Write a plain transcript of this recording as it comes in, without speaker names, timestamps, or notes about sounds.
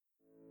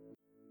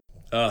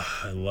Ugh,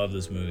 I love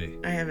this movie.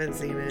 I haven't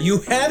seen it. You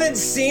haven't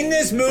seen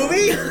this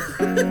movie?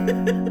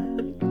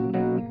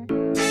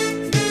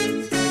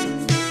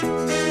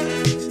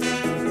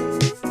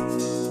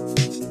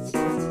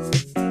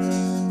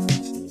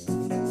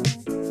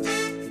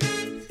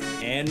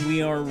 And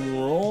we are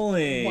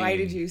rolling. Why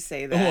did you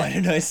say that? Why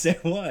did I say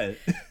what?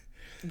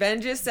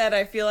 Ben just said,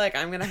 I feel like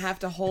I'm going to have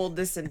to hold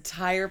this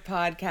entire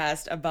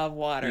podcast above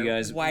water. You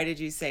guys, why did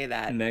you say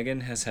that?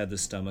 Megan has had the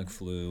stomach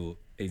flu,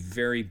 a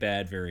very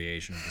bad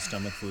variation of the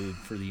stomach flu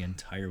for the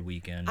entire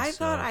weekend. I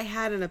thought I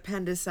had an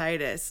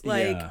appendicitis.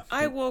 Like, Yeah.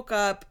 I woke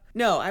up.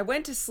 No, I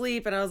went to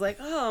sleep and I was like,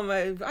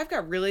 oh, I've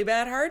got really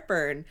bad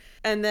heartburn.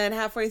 And then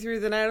halfway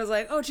through the night, I was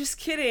like, oh, just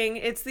kidding.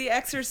 It's The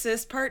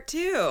Exorcist Part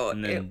 2.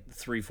 And then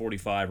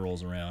 3:45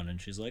 rolls around and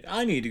she's like,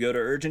 I need to go to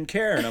urgent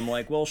care. And I'm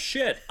like, well,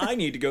 shit, I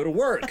need to go to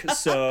work.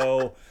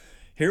 So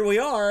here we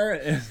are.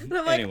 And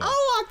I'm like, Anyway.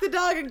 I'll walk the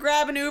dog and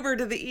grab an Uber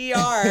to the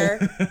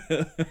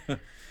ER.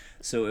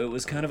 So it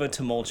was kind of a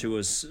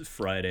tumultuous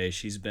Friday.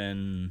 She's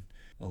been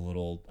a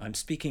little... I'm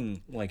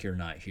speaking like you're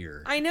not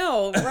here. I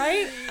know,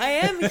 right? I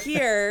am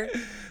here.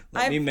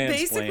 Let me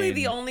Basically, mansplain.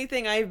 the only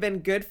thing I've been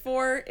good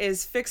for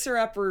is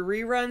fixer-upper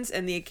reruns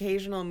and the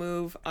occasional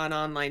move on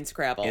online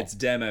Scrabble. It's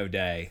demo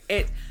day.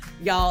 It's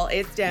demo Y'all, day.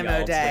 it's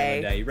demo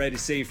day. You ready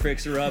to see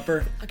Fixer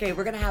Upper? Okay,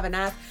 we're gonna have a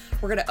nice.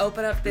 We're gonna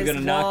open up this. We're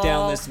gonna knock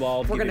down this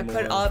wall, We're give gonna you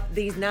put more. up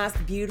these nice,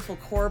 beautiful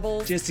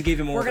corbels. Just to give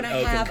you more We're of an gonna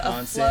open have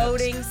concept. a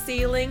floating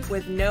ceiling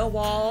with no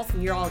walls,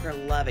 and you're all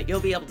gonna love it. You'll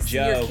be able to see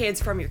Joe. your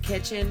kids from your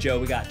kitchen. Joe,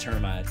 we got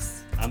termites.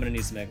 I'm gonna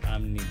need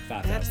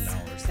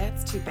 $5,000.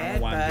 That's too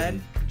bad, Why I'm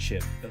bud. giving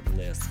Chip a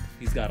lisp.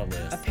 He's got a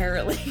lisp.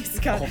 Apparently, he's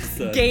got All of a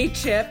sudden. gay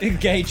Chip.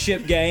 Gay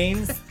Chip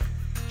Gaines.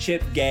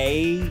 Chip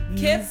Gay.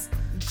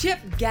 Chip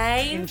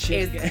Gaines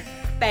Chip is Ga-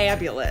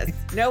 fabulous.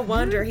 No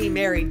wonder he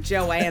married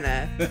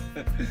Joanna.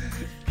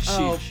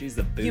 She's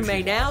the bougie. You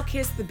may now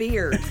kiss the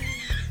beard.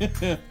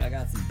 I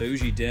got some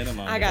bougie denim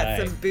on I got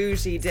today. some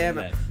bougie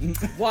demo.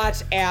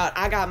 Watch out.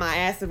 I got my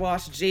acid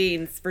wash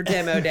jeans for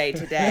demo day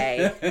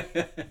today.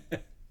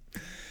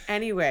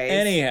 Anyways.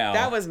 Anyhow.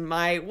 That was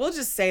we'll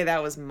just say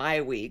that was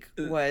my week,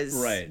 was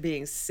right.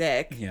 being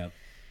sick. Yep.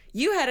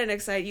 You had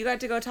you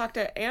got to go talk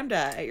to AMDA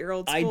at your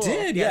old I school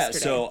did, yeah.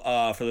 yesterday.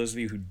 So, for those of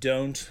you who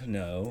don't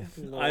know,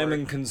 I'm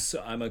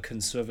a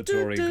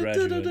conservatory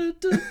graduate.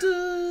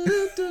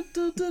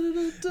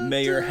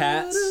 May your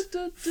hats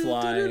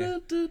fly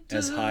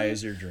as high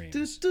as your dreams.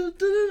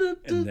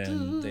 And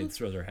then they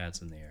throw their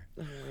hats in the air.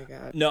 Oh my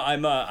God. No,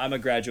 I'm a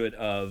graduate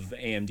of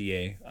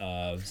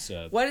AMDA.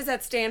 So What does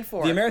that stand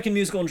for? the American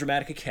Musical and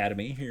Dramatic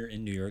Academy here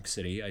in New York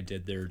City. I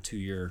did their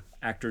 2-year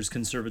Actors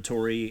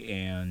Conservatory,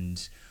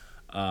 and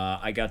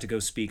I got to go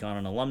speak on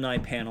an alumni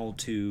panel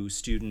to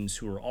students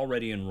who were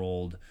already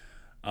enrolled,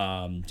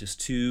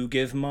 just to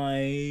give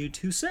my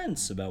 2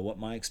 cents about what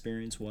my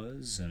experience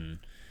was and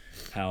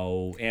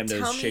how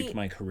AMDA has shaped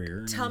my career.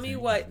 and Tell me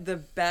everything. what the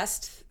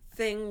best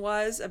thing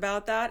was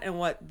about that and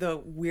what the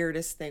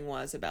weirdest thing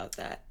was about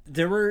that.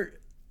 There were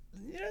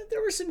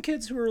some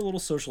kids who were a little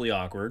socially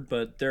awkward,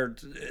 but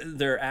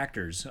they're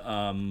actors,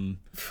 and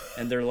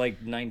they're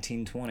like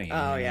 19, 20.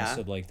 Oh, yeah.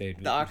 So like the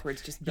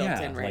awkward's just built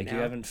in right now. you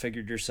haven't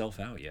figured yourself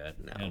out yet.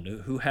 No. And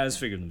who has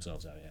figured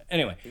themselves out yet?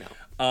 Anyway,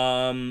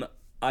 No.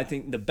 I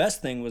think the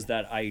best thing was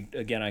that I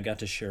got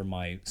to share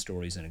my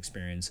stories and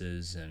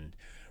experiences and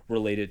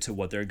relate it to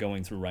what they're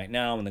going through right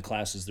now and the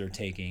classes they're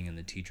taking and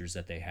the teachers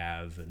that they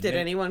have. And Did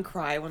anyone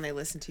cry when they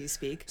listened to you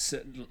speak?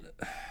 So,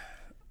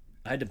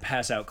 I had to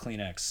pass out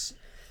Kleenex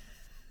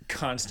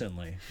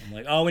constantly. I'm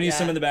like, oh, we need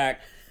some in the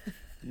back.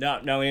 No,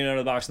 we need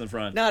another box in the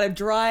front. Not a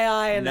dry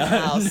eye in the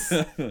house.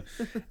 It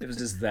was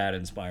just that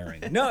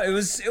inspiring. No, it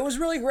was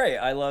really great.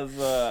 I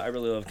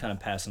really love kind of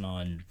passing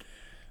on,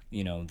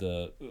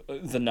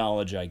 the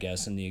knowledge, I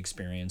guess, and the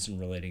experience and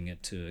relating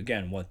it to,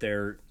 again, what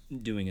they're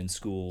doing in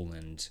school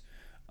and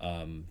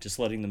just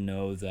letting them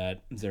know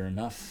that they're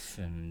enough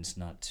and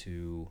not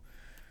to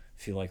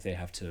feel like they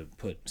have to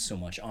put so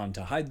much on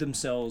to hide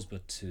themselves,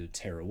 but to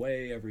tear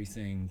away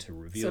everything, to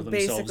reveal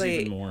themselves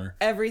even more.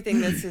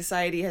 Everything that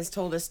society has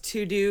told us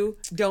to do,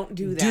 don't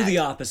do that. Do the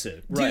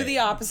opposite. Do Right. the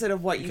opposite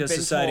of what Because you've been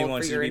society told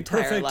wants for you your to be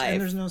entire perfect, life.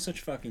 and there's no such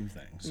fucking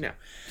thing. So.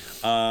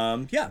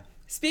 No. Yeah.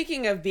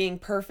 Speaking of being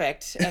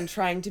perfect and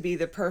trying to be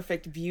the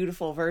perfect,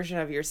 beautiful version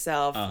of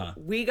yourself,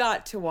 we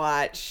got to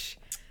watch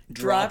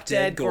Drop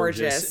Dead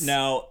Gorgeous.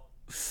 Now,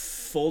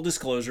 full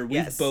disclosure, we've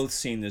Yes. both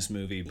seen this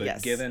movie, but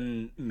Yes.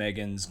 given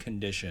Megan's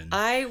condition,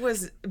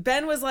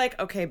 Ben was like,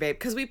 okay, babe,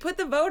 because we put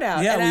the vote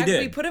out. Yeah, and we actually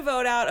did. put a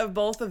vote out of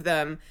both of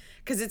them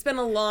because it's been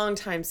a long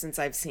time since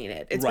I've seen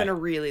it. It's Right. been a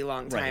really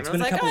long time. Right, it's I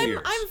was been a like, couple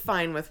years. I'm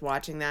fine with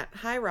watching that.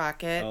 Hi,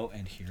 Rocket. oh,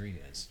 and here he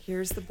is.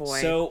 Here's the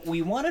boy. So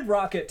we wanted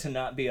Rocket to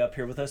not be up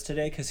here with us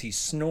today because he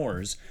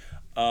snores.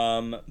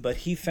 But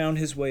he found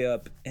his way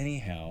up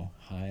anyhow.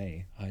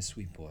 Hi,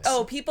 sweet boy.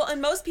 Oh,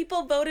 most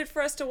people voted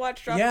for us to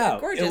watch Drop Yeah,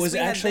 Dead Gorgeous. it was We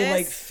had actually this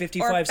like or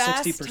 55,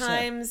 Fast 60%.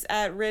 Times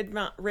at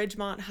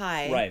Ridgemont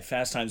High. Right,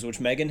 Fast Times, which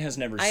Megan has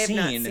never seen. I have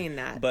not seen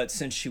that. But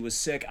since she was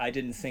sick, I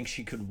didn't think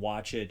she could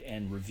watch it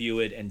and review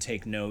it and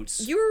take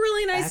notes. You were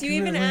really nice. You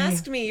even Accurately.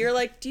 asked me. You're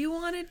like, "Do you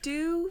want to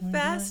do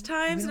Fast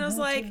Times?" And I was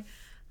like,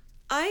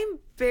 "I'm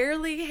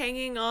barely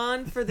hanging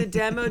on for the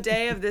demo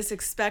day of this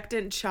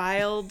expectant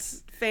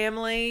child's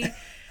family.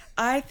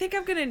 I think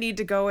I'm going to need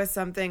to go with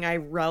something I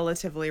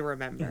relatively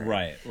remember."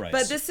 Right.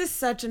 But this is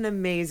such an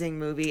amazing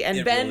movie. And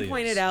It Ben really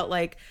pointed is. out,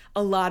 like,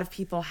 a lot of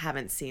people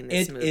haven't seen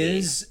this It movie.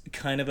 is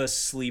kind of a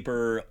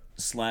sleeper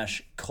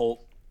 /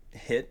 cult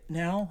hit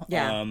now.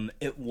 Yeah.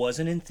 It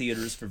wasn't in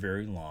theaters for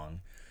very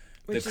long.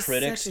 Which The is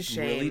critics such a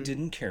shame. really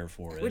didn't care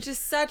for it. Which is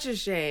such a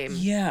shame.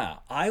 Yeah,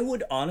 I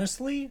would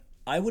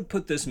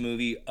put this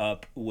movie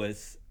up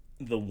with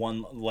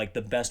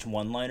the best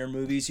one-liner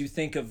movies. You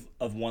think of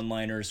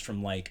one-liners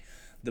from like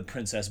The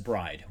Princess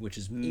Bride, which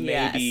is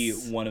maybe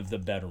Yes. one of the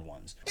better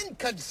ones.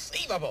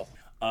 Inconceivable.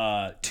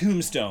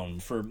 Tombstone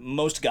for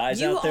most guys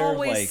You out there.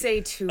 always like,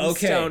 say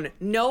Tombstone. Okay,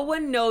 No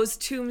one knows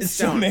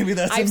Tombstone. So maybe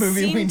that's a I've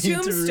movie seen we need to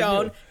Tombstone,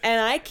 review.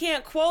 and I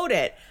can't quote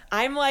it.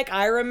 I'm like,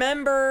 I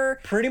remember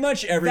pretty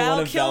much every one Val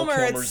of Val Kilmer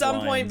at Kilmer's some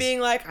lines. point being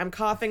like, "I'm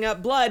coughing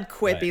up blood,"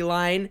 quippy Right.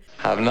 line.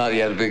 I've not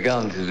yet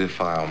begun to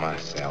defile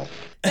myself.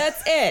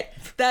 That's it.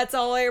 That's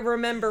all I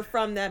remember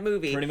from that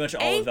movie. Pretty much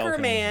all of Val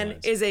Kilmer's Anchorman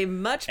lines. is a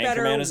much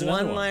better Anchorman is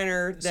another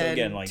one-liner one. than So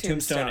again, like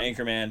Tombstone,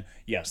 Tombstone. Anchorman,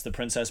 yes, The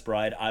Princess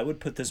Bride. I would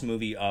put this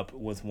movie up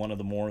with one of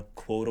the more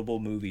quotable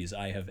movies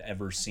I have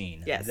ever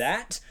seen. Yes.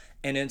 That,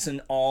 and it's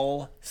an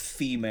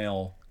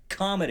all-female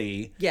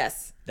comedy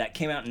Yes. that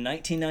came out in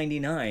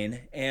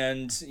 1999,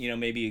 and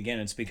maybe again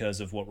it's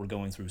because of what we're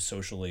going through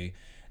socially,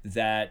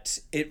 that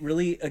it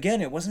really,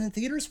 again, it wasn't in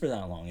theaters for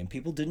that long and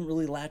people didn't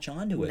really latch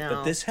onto it. No.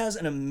 But this has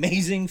an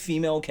amazing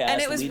female cast,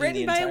 And it was leading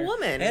written the by a entire-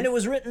 woman. and it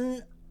was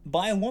written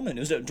by a woman. It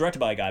was directed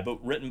by a guy,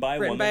 but written by a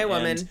Written woman. by a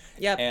woman. And,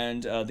 Yep.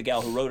 And the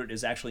gal who wrote it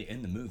is actually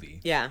in the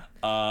movie. Yeah.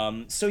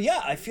 So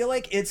yeah, I feel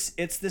like it's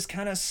this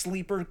kind of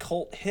sleeper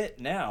cult hit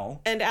now.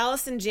 And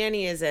Allison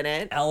Janney is in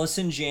it.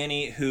 Allison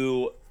Janney,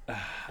 who,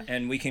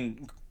 and we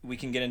can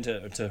get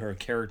into her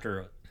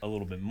character a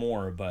little bit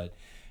more, but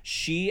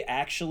she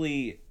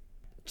actually.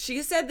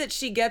 She said that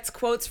she gets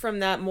quotes from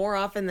that more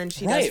often than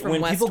she does Right, from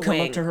when West people come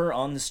Wing. up to her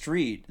on the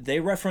street, they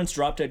reference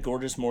Drop Dead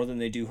Gorgeous more than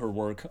they do her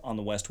work on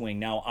the West Wing.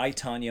 Now, I,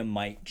 Tanya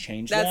might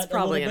change That's that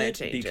probably a little gonna bit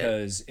change it.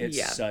 because it's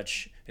Yeah.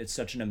 such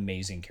an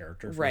amazing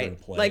character for her Right.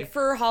 to play. Like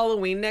for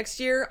Halloween next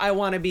year, I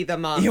want to be the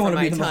mom You for wanna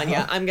my be the mom.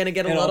 Tanya. I'm going to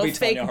get a And I'll little be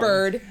fake Tanya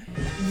bird.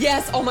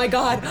 Yes. Oh my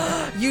God.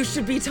 You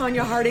should be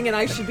Tanya Harding and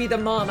I should be the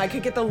mom. I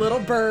could get the little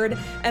bird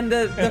and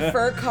the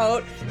fur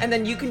coat, and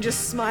then you can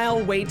just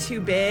smile way too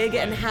big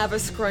and have a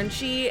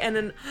scrunchie. And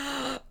then,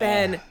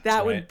 Ben,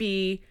 that would right.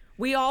 be.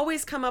 We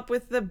always come up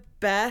with the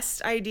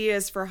best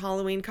ideas for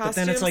Halloween costumes.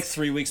 but then it's like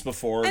 3 weeks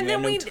before, and we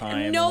then have no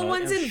time. no we're like,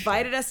 one's "Oh, shit."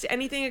 invited us to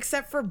anything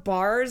except for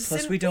bars.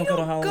 Plus, and we don't go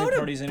to Halloween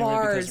parties anyway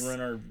bars. because we're in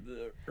our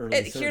early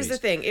 30s. Here's the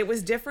thing. It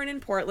was different in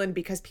Portland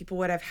because people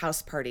would have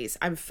house parties.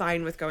 I'm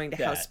fine with going to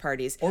That. house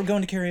parties. Or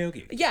going to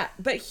karaoke. Yeah,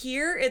 but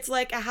here it's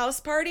like a house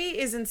party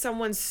is in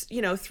someone's,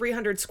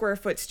 300 square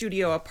foot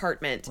studio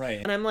apartment. Right.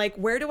 And I'm like,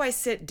 where do I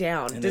sit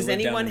down? And Does they live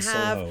down anyone in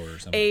have Soho or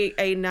something.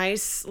 a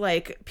nice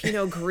like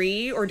Pinot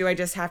Gris, or do I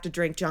just have to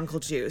drink Jungle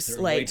Juice? There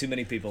are way Like too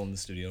many people in the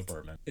studio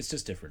apartment. It's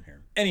just different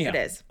here. Anyhow. it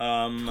is.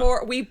 Um,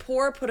 We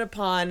put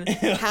upon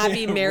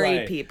happy married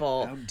Right.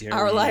 people. How dare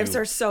Our lives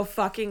you. are so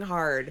fucking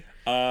hard.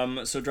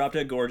 So Drop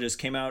Dead Gorgeous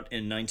came out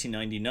in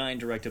 1999,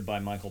 directed by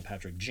Michael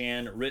Patrick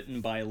Jan, written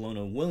by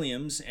Lona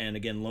Williams, and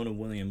again, Lona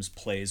Williams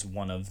plays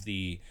one of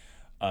the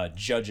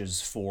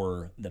judges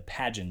for the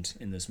pageant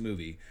in this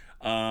movie.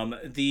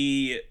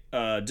 The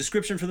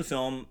description for the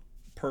film,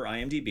 per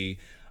IMDb,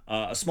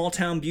 a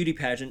small-town beauty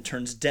pageant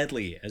turns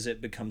deadly as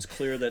it becomes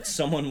clear that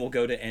someone will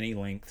go to any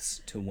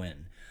lengths to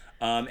win.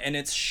 And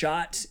it's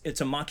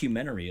a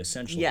mockumentary,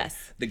 essentially.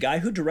 Yes. The guy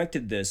who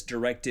directed this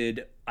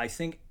directed, I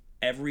think,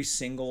 every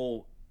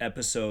single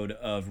episode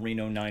of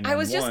Reno 911. I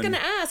was just gonna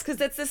ask because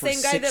that's the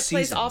same guy 6 that plays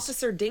seasons.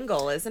 Officer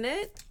Dingle, isn't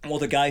it? Well,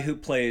 the guy who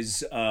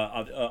plays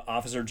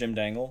Officer Jim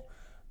Dangle,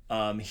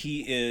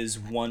 he is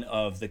one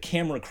of the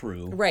camera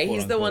crew. Right, quote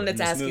he's the unquote, one in that's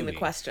this asking the movie.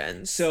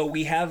 questions. So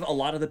we have a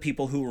lot of the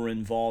people who were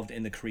involved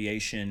in the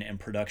creation and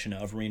production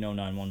of Reno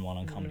 911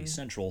 on Mm-hmm. Comedy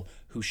Central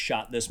who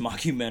shot this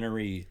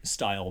mockumentary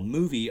style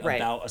movie Right.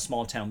 about a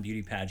small town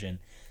beauty pageant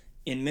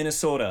in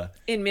Minnesota.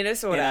 In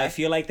Minnesota. And I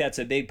feel like that's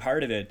a big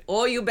part of it.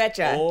 Oh, you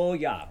betcha. Oh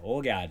yeah, oh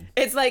god.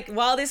 It's like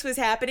while this was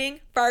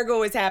happening,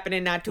 Fargo was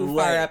happening not too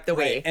far up the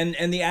way. And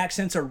the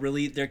accents are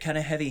they're kind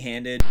of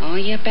heavy-handed. Oh,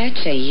 you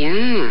betcha,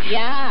 yeah.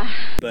 Yeah.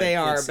 But They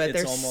are, it's- but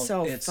it's they're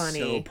so it's funny.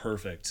 so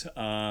perfect.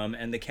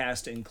 And the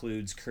cast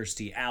includes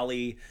Kirstie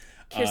Alley,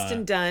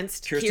 Kirsten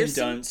Dunst. Kirsten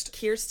Dunst.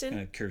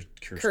 Kirsten?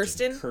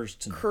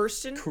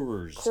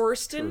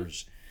 Kirsten.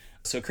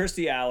 So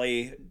Kirstie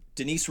Alley,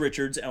 Denise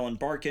Richards, Ellen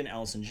Barkin,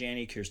 Allison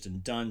Janney,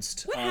 Kirsten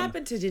Dunst. What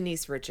happened to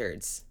Denise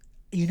Richards?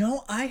 You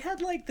know, I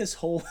had like this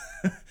whole.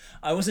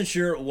 I wasn't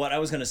sure what I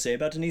was going to say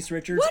about Denise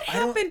Richards. What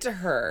happened to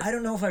her? I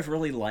don't know if I've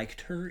really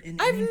liked her in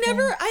I've anything.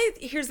 never.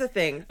 Here's the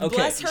thing. Okay,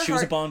 Bless her she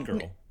was a heart. Bond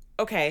girl.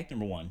 Okay.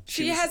 Number one.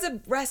 She has a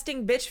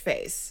resting bitch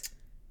face.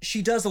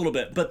 She does a little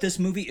bit, but this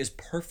movie is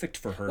perfect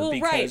for her Well,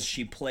 because right.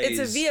 she plays.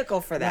 It's a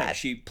vehicle for that. Right,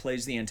 she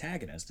plays the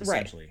antagonist Right.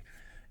 essentially.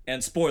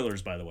 And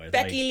spoilers, by the way.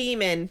 Becky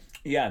Lehman.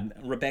 Yeah,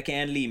 Rebecca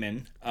Ann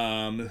Lehman,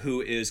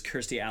 who is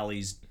Kirstie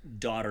Alley's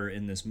daughter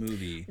in this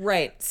movie.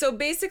 Right. So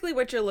basically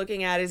what you're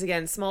looking at is,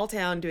 again, small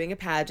town doing a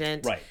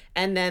pageant. Right.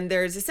 And then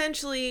there's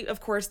essentially,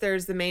 of course,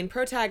 there's the main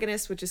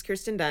protagonist, which is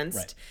Kirsten Dunst.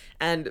 Right.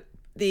 And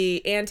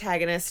the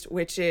antagonist,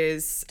 which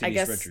is,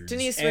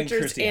 Denise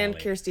Richards and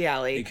Kirstie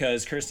Alley.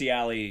 Because Kirstie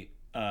Alley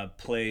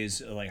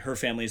plays, like, her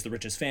family is the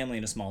richest family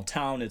in a small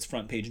town. It's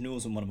front page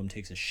news when one of them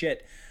takes a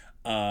shit.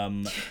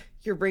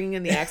 You're bringing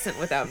in the accent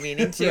without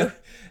meaning to.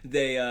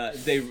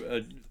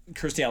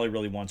 Kirstie Alley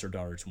really wants her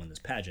daughter to win this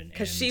pageant.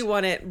 Because she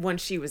won it when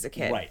she was a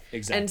kid. Right,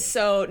 exactly. And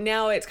so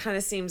now it kind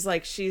of seems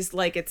like she's,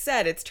 like it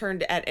said, it's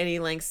turned at any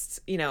lengths,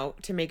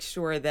 to make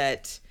sure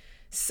that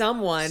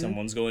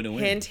someone's going to win.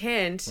 Hint,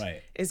 hint,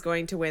 Right. is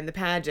going to win the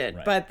pageant.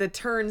 Right. But the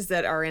turns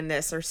that are in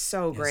this are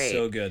so great. It's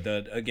so good.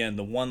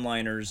 The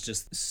one-liners,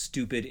 just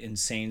stupid,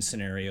 insane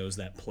scenarios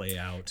that play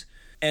out.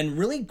 And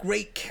really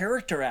great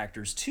character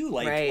actors, too.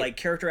 Like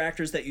character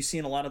actors that you see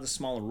in a lot of the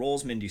smaller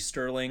roles. Mindy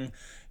Sterling,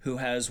 who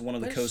has one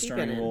of the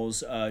co-starring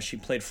roles. She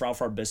played Frau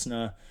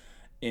Farbissina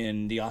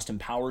in the Austin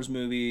Powers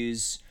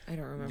movies. I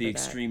don't remember The that.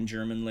 Extreme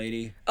German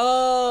Lady.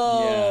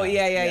 Oh,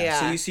 yeah.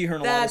 So you see her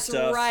in a lot of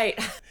stuff. That's right.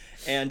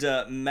 And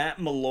Matt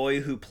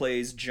Malloy, who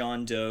plays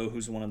John Doe,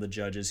 who's one of the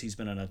judges. He's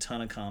been in a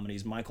ton of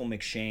comedies. Michael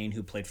McShane,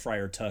 who played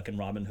Friar Tuck in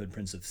Robin Hood,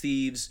 Prince of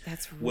Thieves.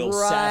 That's Will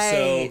right.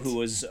 Sasso, who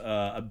was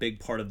a big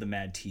part of the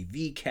Mad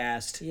TV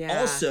cast. Yeah.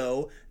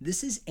 Also,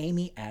 this is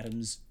Amy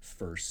Adams'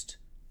 first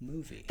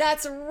movie.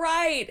 That's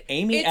right.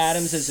 Amy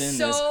Adams is in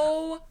this.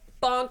 So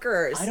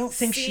bonkers. I don't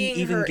think she seeing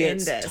even her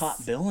gets in this.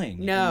 top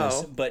billing. No. In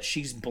this, but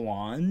she's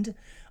blonde.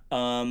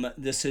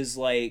 This is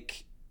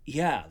like,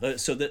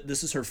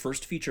 this is her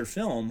first feature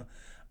film.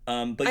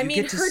 But I you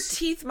mean, get to her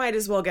teeth might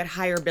as well get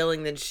higher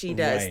billing than she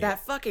does. Right.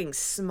 That fucking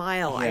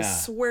smile, I Yeah.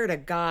 swear to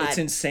God. It's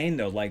insane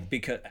though, like,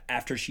 because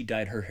after she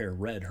dyed her hair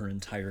red, her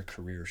entire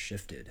career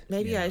shifted.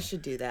 Maybe I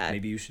should do that.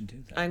 Maybe you should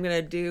do that. I'm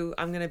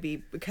gonna be,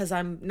 because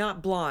I'm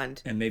not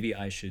blonde. And maybe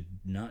I should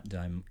not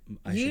dye.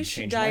 I You should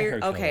should change dye my your,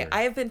 hair okay, color.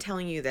 I have been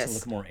telling you this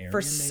look more Aryan, for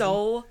maybe?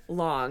 so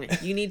long.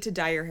 You need to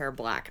dye your hair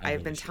black. I have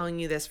really been should. telling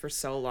you this for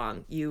so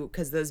long.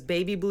 Because those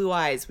baby blue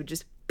eyes would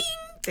just, bing,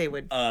 they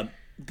would.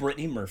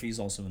 Brittany Murphy's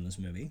also in this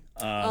movie.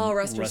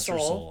 Rest her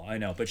soul. I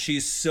know, but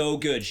she's so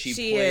good. She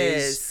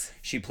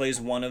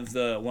plays one of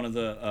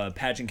the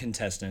pageant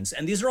contestants,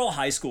 and these are all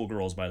high school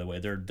girls, by the way.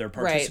 They're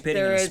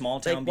participating in a small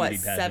town beauty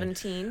pageant.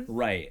 17?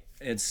 Right.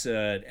 It's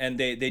and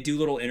they do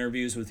little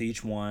interviews with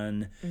each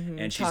one,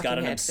 and she's got Talking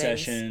an head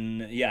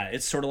obsession. Yeah,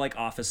 it's sort of like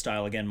Office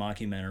style again,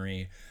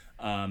 mockumentary.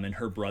 And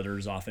her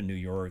brother's off in New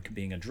York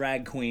being a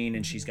drag queen,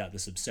 and she's got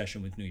this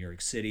obsession with New York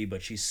City,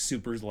 but she's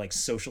super like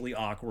socially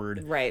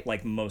awkward, Right.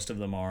 like most of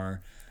them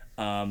are.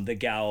 The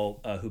gal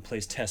who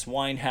plays Tess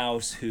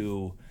Winehouse,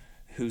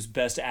 whose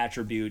best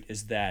attribute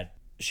is that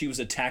she was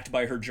attacked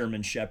by her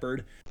German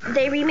Shepherd.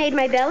 They remade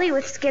my belly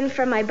with skin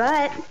from my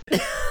butt.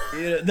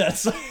 Yeah,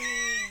 that's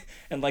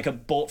and like a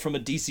bolt from a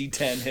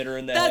DC-10 hit her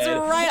in the That's head.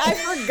 right. I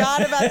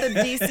forgot about the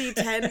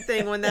DC-10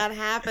 thing when that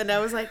happened. I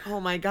was like, oh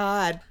my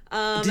God.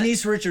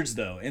 Denise Richards,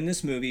 though, in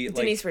this movie,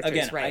 Denise Richards,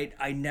 again, right.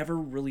 I never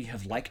really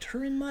have liked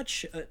her in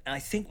much. I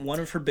think one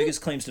of her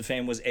biggest claims to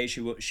fame was A,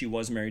 she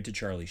was married to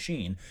Charlie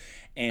Sheen,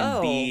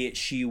 and B,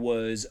 she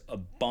was a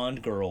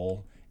Bond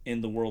girl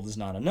in The World Is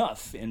Not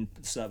Enough, and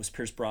so that was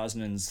Pierce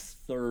Brosnan's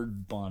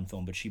third Bond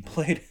film. But she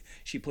played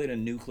a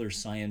nuclear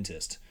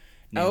scientist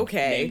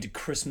named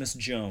Christmas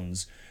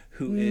Jones,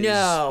 who is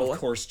of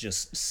course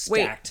just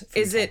stacked.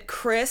 Wait, is it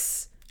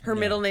Chris? Her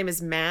middle name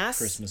is Mass.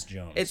 Christmas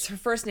Jones. It's her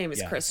first name is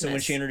Yeah. Christmas. So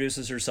when she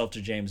introduces herself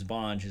to James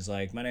Bond, she's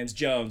like, "My name's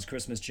Jones,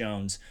 Christmas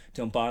Jones.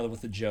 Don't bother with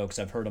the jokes.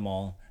 I've heard them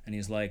all." And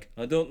he's like,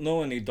 "I don't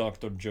know any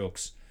doctor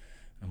jokes."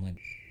 I'm like,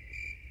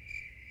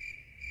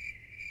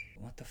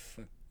 "What the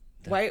fuck?"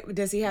 Why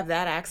does he have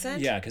that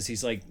accent? Yeah, because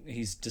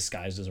he's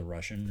disguised as a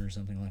Russian or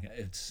something like that.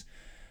 It's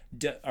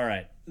all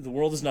right. The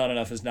World Is Not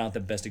Enough is not the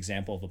best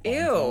example of a Bond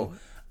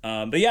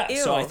film. But yeah,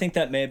 so I think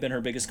that may have been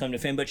her biggest claim to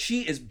fame. But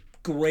she is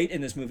great in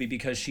this movie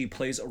because she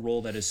plays a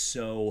role that is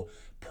so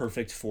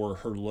perfect for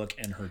her look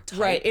and her type.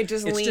 Right, it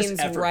just It's leans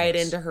effortless. right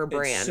into her It's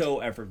brand. so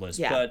effortless.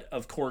 Yeah. But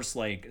of course,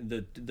 like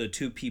the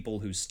two people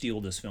who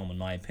steal this film, in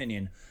my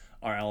opinion,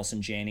 are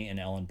Allison Janney and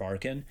Ellen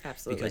Barkin.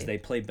 Absolutely. Because they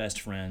play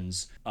best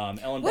friends. Ellen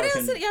What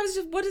Barkin. is it? Yeah, I was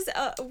just. What is?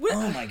 What,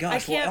 Oh my gosh! I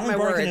can't. Ellen my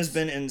Barkin words. has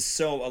been in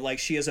so like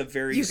she has a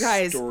very You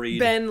guys, storied.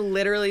 Ben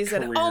literally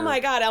said, career. "Oh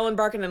my God, Ellen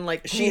Barkin," and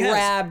like She has.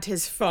 grabbed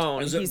his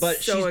phone. He's but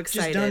so she's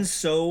excited. just done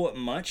so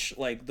much.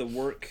 Like the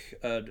work,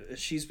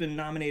 she's been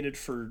nominated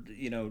for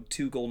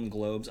 2 Golden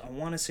Globes. I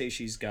want to say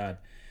she's got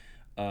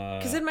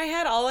Because in my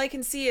head, all I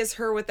can see is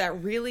her with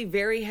that really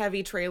very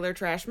heavy trailer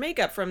trash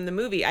makeup from the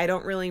movie. I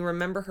don't really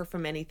remember her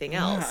from anything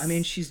else. Yeah, I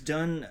mean, she's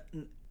done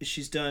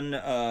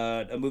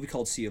a movie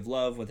called Sea of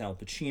Love with Al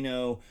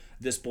Pacino,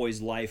 This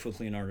Boy's Life with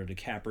Leonardo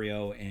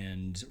DiCaprio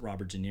and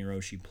Robert De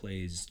Niro. She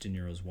plays De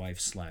Niro's wife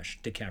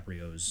 /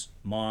 DiCaprio's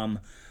mom.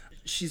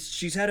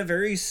 She's had a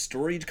very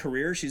storied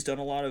career. She's done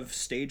a lot of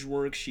stage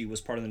work. She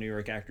was part of the New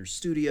York Actors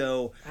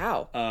Studio.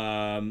 Wow.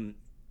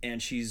 And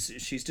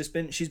she's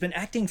been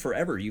acting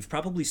forever. You've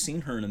probably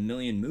seen her in a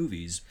million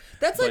movies.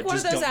 That's like but one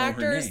of just those don't know her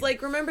actors. name.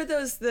 Like, remember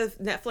the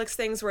Netflix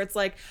things where it's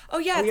like, oh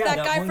yeah, it's yeah, that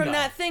that guy one from guy.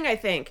 that thing, I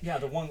think. Yeah,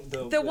 the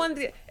one.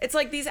 It's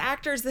like these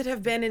actors that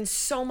have been in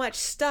so much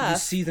You stuff.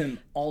 see them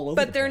all over.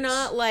 But the they're place.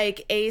 not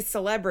like A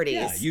celebrities.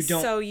 Yeah, you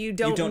don't- So you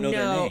don't know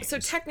their names. So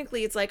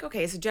technically, it's like,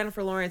 okay, so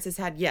Jennifer Lawrence has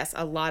had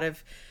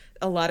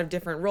a lot of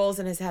different roles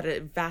and has had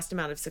a vast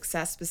amount of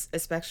success,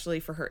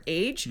 especially for her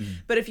age.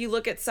 But if you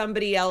look at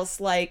somebody else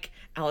like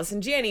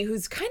Allison Janney,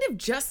 who's kind of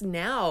just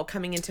now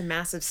coming into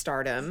massive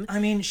stardom. I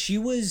mean,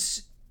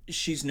 she's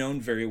known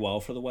very well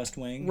for The West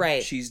Wing.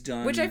 Right. She's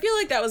done. Which I feel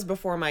like that was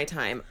before my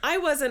time.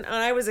 When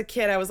I was a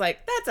kid, I was like,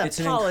 that's It's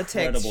a an politics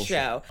incredible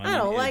show. I I mean,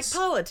 don't like it's-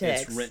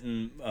 politics. It's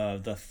written.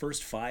 The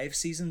first 5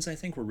 seasons, I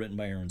think, were written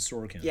by Aaron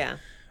Sorkin. Yeah.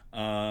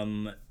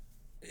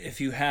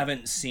 If you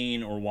haven't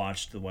seen or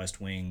watched The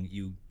West Wing,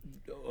 you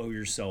owe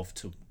yourself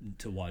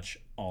to watch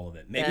all of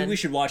it. Maybe Ben. we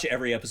should watch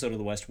every episode of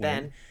The West Wing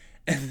Ben.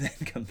 and then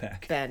come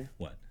back. Ben.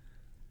 What?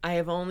 I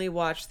have only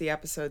watched the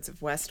episodes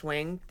of West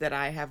Wing that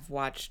I have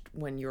watched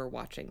when you're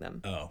watching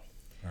them. Oh, all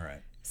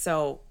right.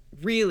 So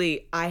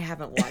really, I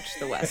haven't watched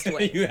The West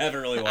Wing. You haven't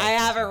really watched I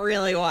this haven't one.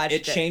 really watched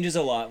It it. changes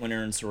a lot when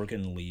Aaron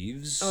Sorkin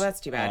leaves. Oh, that's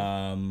too bad.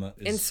 In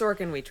In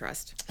Sorkin, we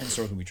trust.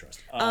 Sorkin we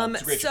trust.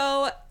 It's a great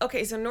show.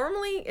 So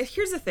normally,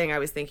 here's the thing I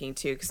was thinking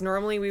too, because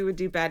normally we would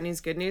do bad news,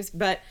 good news,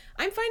 but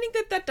I'm finding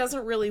that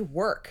doesn't really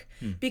work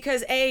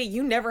because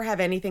you never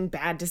have anything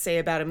bad to say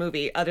about a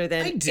movie other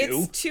than I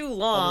do. it's too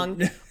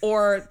long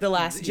or The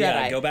Last Jedi.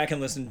 Yeah, go back and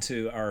listen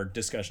to our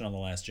discussion on The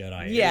Last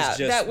Jedi. Yeah,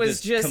 that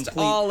was this just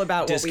complete all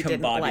about what we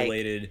didn't like.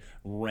 discombobulated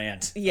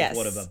rant. Yes.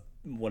 Of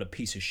what a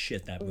piece of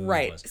shit that movie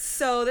Right. was.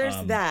 So there's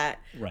that.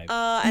 right.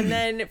 And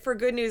then for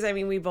good news, I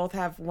mean, we both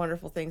have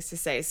wonderful things to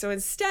say. So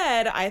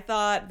instead, I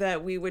thought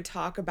that we would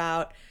talk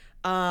about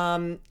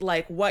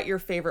like what your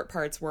favorite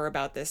parts were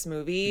about this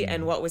movie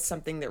and what was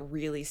something that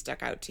really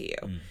stuck out to you.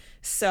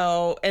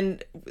 So,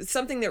 and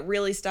something that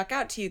really stuck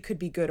out to you could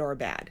be good or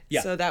bad.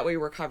 Yeah. So that way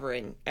we're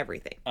covering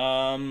everything.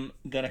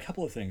 Then a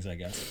couple of things, I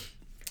guess.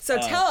 So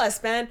tell us,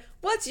 Ben,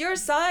 what's your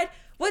side?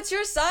 What's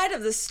your side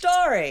of the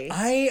story?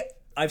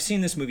 I've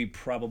seen this movie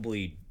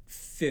probably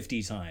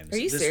 50 times. Are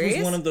you this serious?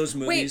 was one of those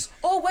movies.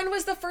 Wait, when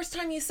was the first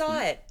time you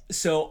saw it?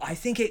 So I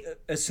think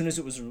as soon as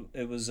it was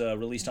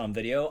released on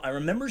video, I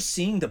remember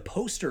seeing the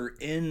poster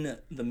in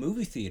the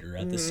movie theater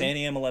at the San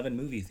Am 11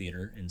 movie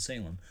theater in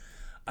Salem.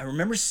 I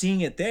remember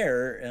seeing it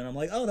there, and I'm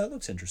like, oh, that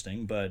looks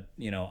interesting. But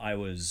I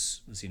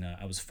was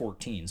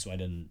 14, so I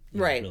didn't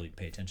Right. really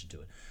pay attention to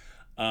it.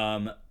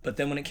 But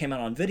then when it came out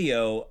on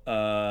video,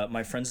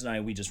 my friends and I,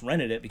 we just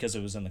rented it because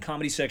it was in the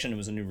comedy section. It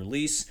was a new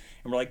release.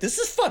 And we're like, this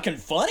is fucking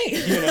funny,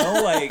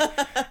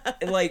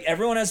 like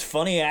everyone has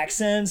funny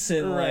accents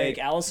and Right. like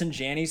Allison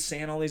Janney's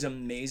saying all these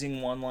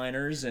amazing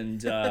one-liners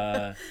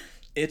and,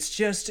 it's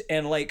just,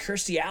 and like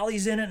Kirstie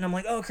Alley's in it. And I'm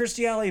like, oh,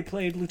 Kirstie Alley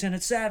played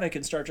Lieutenant Saavik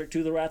in Star Trek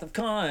II, The Wrath of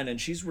Khan.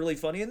 And she's really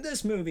funny in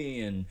this movie.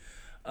 And,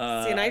 See,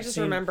 and I just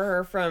remember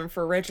her from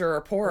For Richer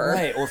or Poorer.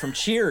 right, or from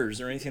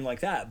Cheers or anything like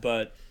that.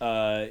 But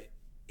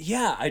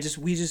yeah,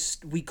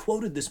 we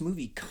quoted this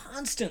movie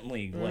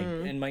constantly, like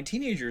in my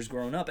teenage years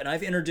growing up, and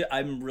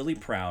I'm really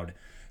proud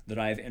that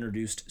I've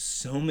introduced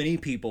so many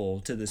people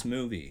to this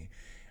movie,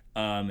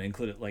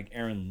 including like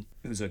Erin,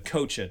 who's a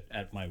coach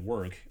at my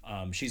work.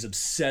 She's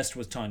obsessed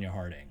with Tonya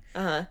Harding,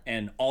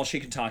 and all she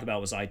could talk about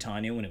was I,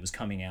 Tonya when it was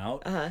coming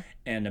out,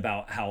 and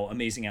about how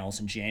amazing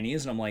Allison Janney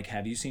is. And I'm like,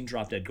 have you seen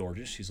Drop Dead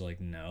Gorgeous? She's like,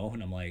 no,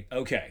 and I'm like,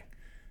 okay.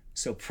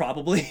 So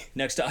probably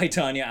next to I,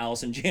 Tonya,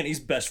 Allison Janney's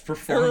best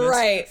performance,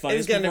 Right,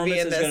 funniest is gonna be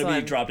performance in is this going to be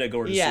one. Drop Dead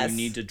Gorgeous. Yes. So you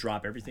need to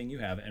drop everything you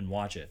have and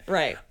watch it.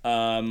 Right.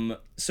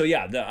 So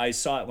yeah, I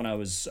saw it when I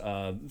was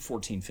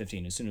 14,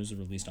 15, as soon as it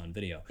was released on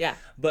video. Yeah.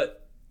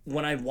 But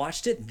when I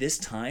watched it this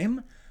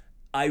time,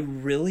 I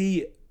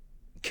really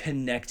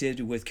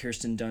connected with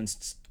Kirsten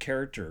Dunst's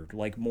character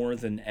like more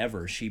than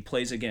ever. She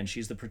plays, again,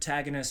 she's the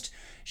protagonist.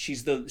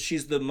 She's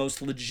the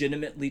most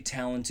legitimately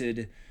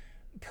talented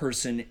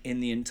person in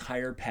the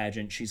entire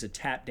pageant. She's a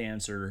tap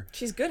dancer.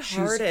 She's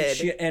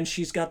good-hearted. And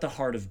she's got the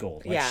heart of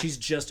gold. Like, Yeah. she's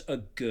just a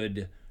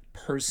good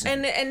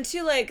person. And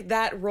to like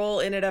that role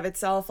in and of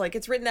itself, like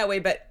it's written that way,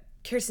 but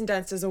Kirsten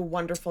Dunst does a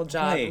wonderful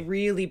job Right.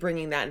 really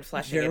bringing that and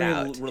fleshing very it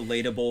out.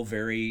 relatable,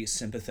 very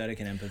sympathetic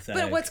and empathetic.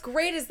 But what's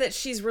great is that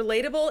she's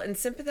relatable and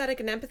sympathetic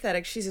and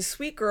empathetic. She's a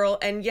sweet girl,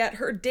 and yet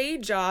her day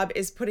job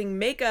is putting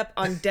makeup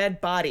on dead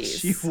bodies.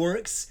 She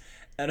works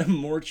at a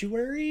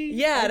mortuary?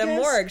 Yeah, I at a guess?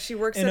 morgue. She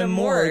works in at a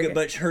morgue.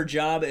 but her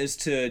job is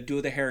to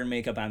do the hair and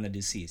makeup on the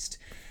deceased.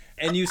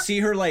 and you see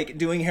her like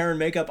doing hair and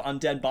makeup on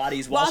dead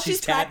bodies while she's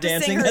tap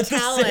dancing her at the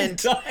talent.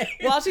 same time.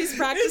 While she's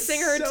practicing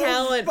It's her so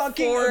talent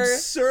fucking for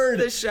absurd.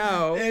 the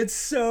show. It's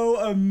so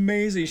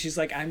amazing. She's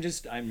like, I'm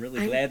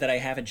really glad that I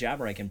have a job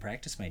where I can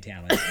practice my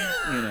talent.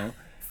 You know.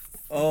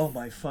 Oh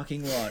my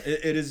fucking lord!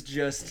 It is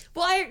just.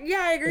 Well,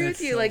 I agree with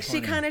It's you. so Like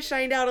funny. she kind of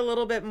shined out a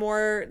little bit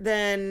more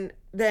than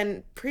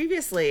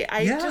previously.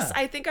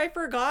 I think I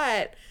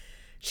forgot.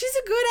 She's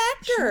a good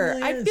actor.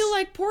 really I is. feel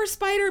like poor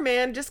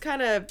Spider-Man just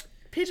kind of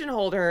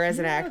pigeonholed her as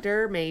an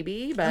actor,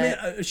 maybe. But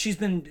I mean,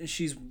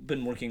 she's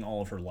been working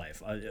all of her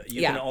life.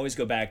 You can always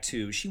go back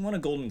to. She won a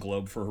Golden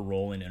Globe for her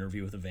role in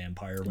Interview with a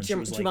Vampire when she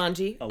was like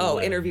Jumanji.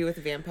 11. Interview with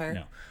a Vampire.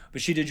 No,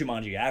 but she did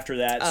Jumanji after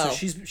that. Oh.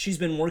 So she's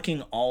been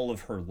working all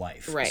of her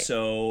life. Right.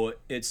 So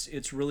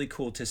it's really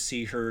cool to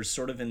see her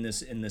sort of in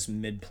this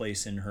mid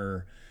place in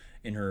her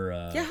how in her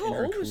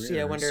old was she, I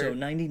career. wonder? So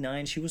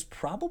 99. She was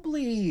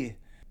probably,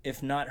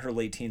 if not her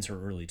late teens, her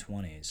early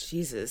 20s.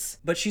 Jesus.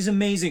 But she's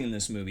amazing in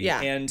this movie. Yeah.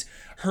 And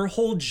her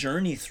whole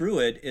journey through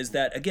it is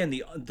that, again,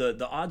 the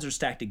odds are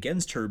stacked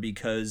against her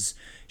because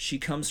she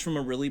comes from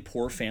a really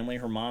poor family.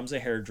 Her mom's a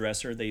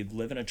hairdresser. They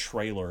live in a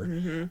trailer.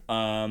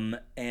 Mm-hmm.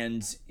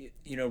 And,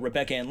 you know,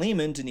 Rebecca Ann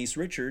Lehman, Denise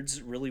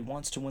Richards, really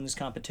wants to win this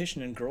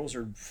competition, and girls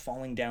are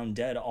falling down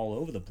dead all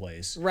over the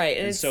place. Right.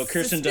 And so it's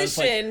Kirsten Dunst,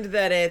 like, suspicioned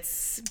that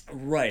it's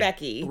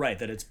Becky. Right,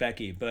 that it's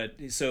Becky. But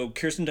so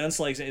Kirsten Dunst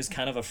like is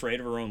kind of afraid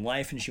of her own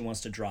life, and she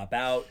wants to drop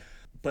out.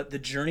 But the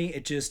journey,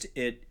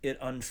 it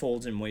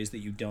unfolds in ways that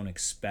you don't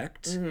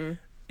expect. Mm-hmm.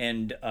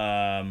 And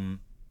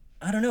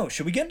I don't know.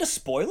 Should we get into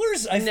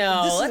spoilers?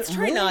 No, let's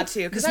try not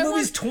to, 'cause This I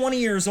movie's want- 20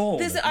 years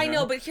old. I you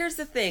know, but here's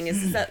the thing: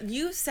 is that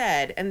you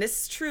said, and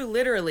this is true,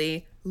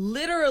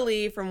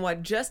 literally from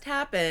what just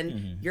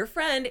happened. Your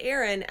friend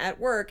Aaron at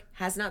work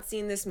has not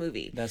seen this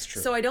movie. That's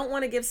true. So I don't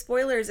want to give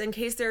spoilers in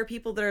case there are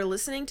people that are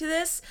listening to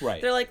this.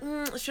 Right. They're like,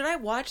 should I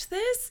watch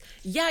this?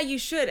 Yeah, you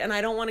should, and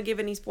I don't want to give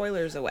any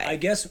spoilers away. I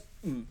guess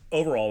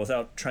overall,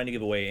 without trying to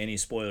give away any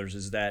spoilers,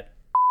 is that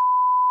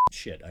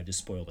shit. I just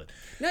spoiled it.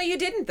 No, you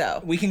didn't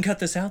though. We can cut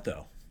this out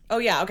though. Oh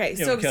yeah, okay.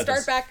 Yeah, So we cut start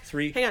this. back.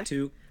 3, Hang on.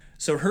 2.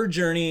 So her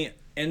journey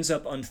ends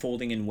up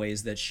unfolding in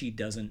ways that she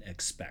doesn't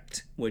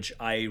expect, which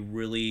I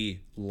really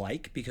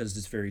like because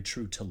it's very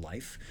true to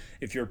life.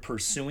 If you're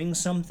pursuing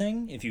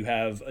something, if you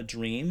have a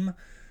dream,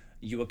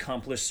 you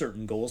accomplish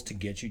certain goals to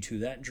get you to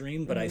that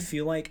dream, but I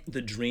feel like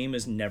the dream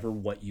is never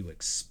what you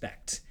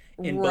expect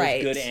in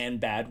Right. both good and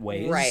bad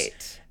ways.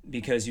 Right.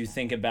 Because you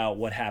think about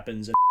what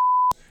happens in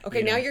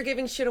Okay, now you're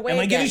giving shit away. Am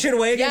I giving shit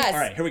away again? Yes. All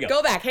right, here we go.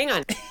 Go back. Hang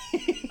on.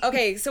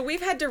 Okay, so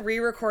we've had to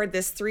re-record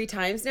this 3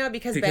 times now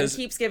because Ben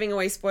keeps giving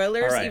away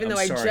spoilers, All right, even I'm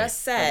though sorry. I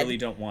just said I really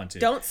don't want to.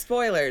 don't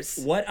spoilers.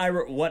 What I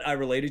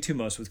related to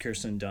most with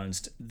Kirsten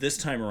Dunst this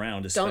time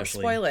around,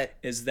 especially, spoil it.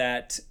 is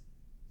that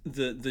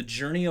the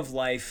journey of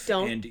life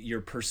Don't. and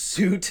your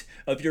pursuit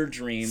of your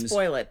dreams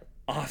Spoil it.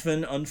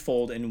 often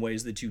unfold in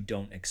ways that you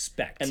don't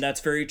expect, and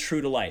that's very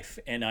true to life.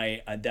 And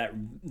I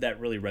that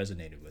really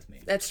resonated with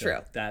me. That's true.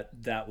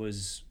 That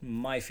was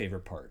my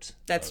favorite part.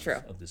 That's of, true.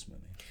 of this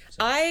movie.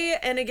 So.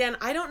 And again,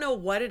 I don't know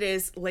what it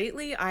is.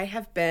 Lately, I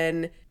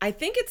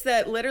think it's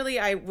that literally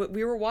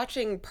we were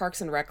watching Parks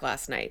and Rec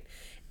last night,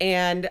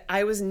 and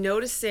I was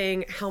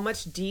noticing how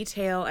much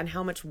detail and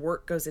how much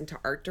work goes into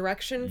art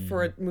direction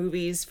for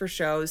movies, for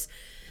shows.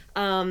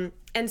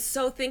 And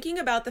so thinking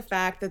about the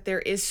fact that there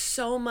is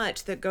so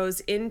much that goes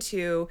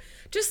into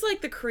just like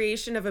the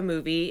creation of a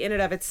movie in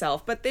and of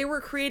itself, but they were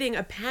creating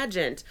a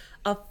pageant,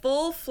 a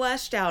full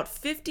fleshed out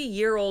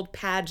 50-year-old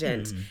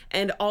pageant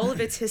and all of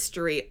its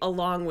history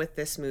along with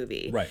this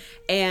movie. Right.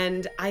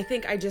 And I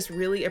think I just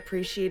really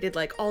appreciated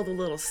like all the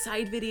little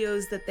side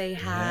videos that they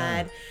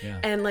had. Yeah.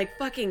 And like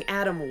fucking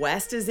Adam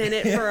West is in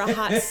it for a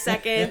hot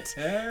second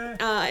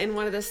in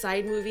one of the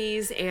side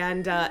movies.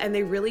 And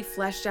they really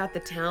fleshed out the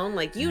town.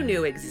 Like you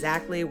knew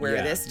exactly where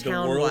Yeah, this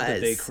town the world was.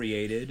 that they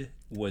created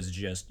was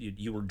just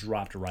you were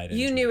dropped right into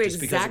You it, knew just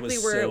because exactly it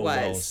was where so it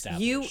well was.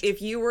 established.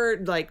 If you were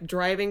like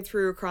driving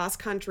through cross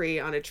country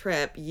on a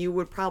trip, you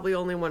would probably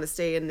only want to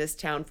stay in this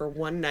town for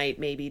one night,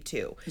 maybe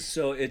 2.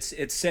 So it's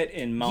set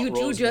in Mount You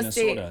Rose, do just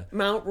Minnesota. say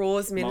Mount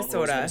Rose, Minnesota.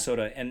 Mount Rose,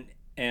 Minnesota,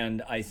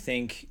 and I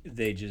think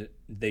they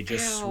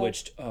just Ow.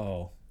 switched.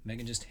 Oh,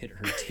 Megan just hit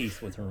her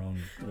teeth with her own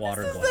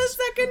water This is glass.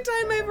 the second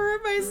time I've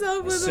hurt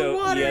myself with a So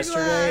water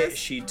yesterday glass.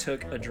 she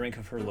took a drink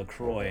of her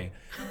LaCroix,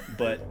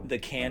 but the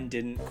can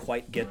didn't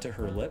quite get to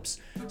her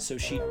lips, so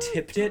she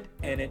tipped it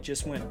and it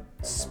just went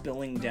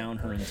spilling down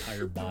her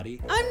entire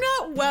body. I'm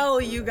not well,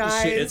 you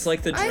guys. It's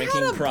like the I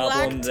drinking had a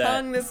problem black that-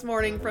 tongue this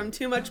morning from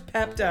too much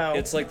Pepto.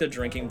 It's like the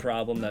drinking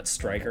problem that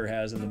Stryker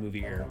has in the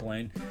movie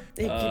Airplane.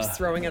 He keeps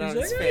throwing it on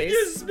He's his like, face. I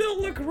just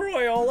spilled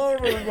LaCroix all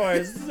over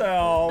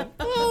myself.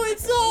 Oh,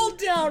 it's all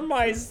down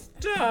my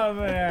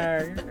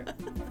stomach.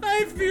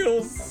 I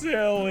feel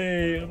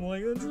silly. I'm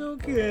like, it's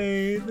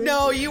okay.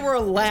 No, you were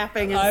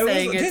laughing and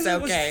saying it's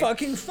it was okay.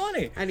 fucking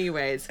funny.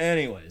 Anyways,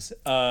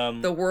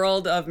 The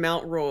world of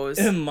Mount Rose.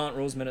 Mount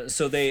Rose, Minnesota.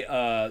 So they,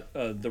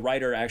 the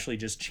writer actually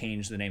just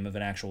changed the name of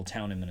an actual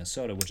town in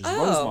Minnesota, which is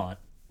Rosemont.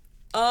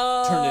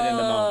 turned it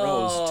into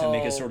Montrose to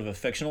make it sort of a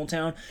fictional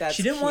town. That's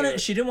she didn't cute.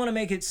 She didn't want to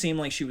make it seem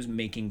like she was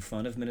making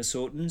fun of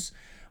Minnesotans,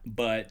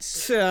 but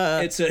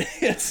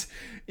it's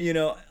you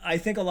know, I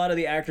think a lot of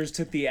the actors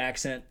took the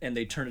accent and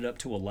they turned it up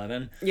to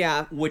 11.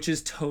 Yeah. Which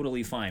is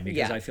totally fine because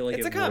Yeah. I feel like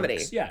It's it a comedy.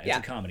 works. Yeah, it's Yeah.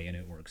 a comedy and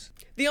it works.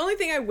 The only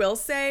thing I will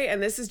say,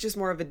 and this is just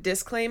more of a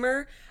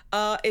disclaimer,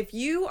 if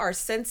you are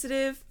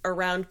sensitive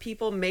around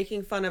people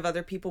making fun of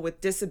other people with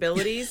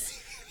disabilities,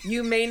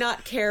 you may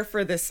not care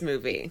for this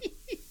movie.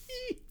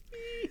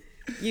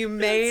 You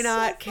may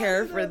not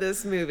care for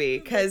this movie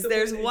because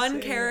there's one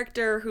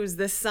character who's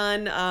the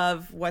son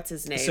of what's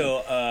his name?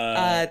 So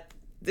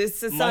this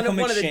is the son Michael of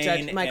one of the McShane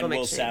judges, Michael and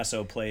Will McShane.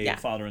 Sasso play Yeah.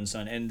 father and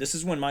son, and this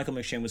is when Michael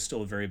McShane was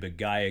still a very big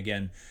guy.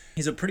 Again,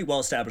 he's a pretty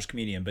well-established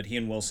comedian, but he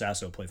and Will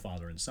Sasso play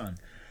father and son.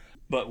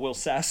 But Will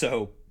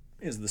Sasso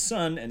is the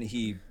son, and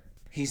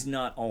he's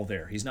not all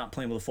there. He's not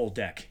playing with a full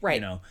deck, Right.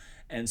 You know,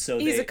 and so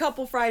He's a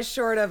couple fries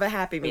short of a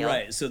Happy Meal.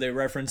 right. So they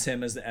reference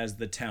him as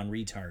the town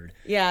retard.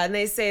 Yeah, and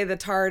they say the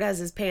tard has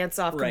his pants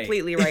off Right.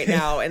 completely right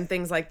now and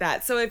things like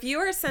that. So if you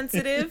are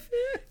sensitive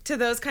to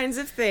those kinds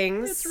of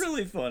things, It's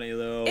really funny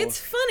though. it's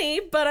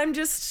funny, but I'm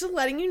just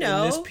letting you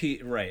know.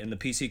 In the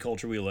PC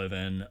culture we live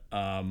in,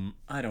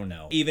 I don't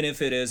know. Even if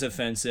it is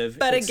offensive,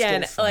 But it's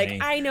again, still funny.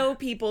 like I know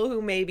people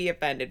who may be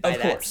offended by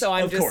Of that. course, So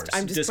I'm of course. just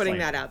putting Disclaimer.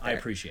 that out there. I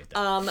appreciate that.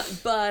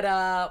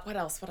 But what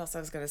else I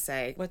was gonna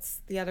say? What's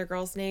the other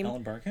girl's name?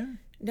 Ellen Barkin?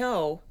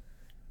 No.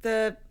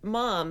 The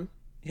mom.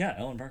 Yeah,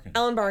 Ellen Barkin.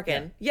 Ellen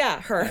Barkin. Yeah,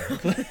 her.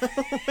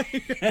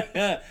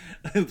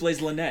 Who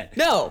plays Lynette?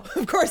 No,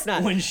 of course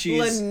not. When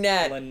she's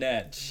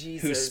Lynette. who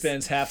who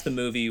spends half the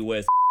movie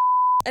with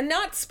And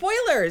not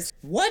spoilers.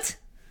 what?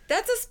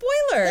 That's a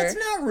spoiler. That's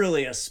not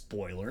really a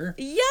spoiler.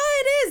 Yeah,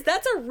 it is.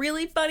 That's a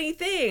really funny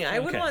thing. I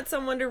wouldn't Okay. want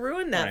someone to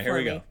ruin that All right, for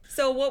here we me. go.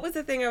 So what was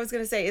the thing I was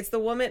going to say? It's the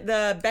woman,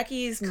 the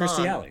Becky's mom.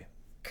 Kirstie Alley.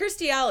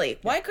 Kirstie Alley.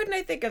 Why couldn't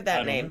I think of that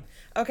don't name?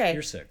 Okay.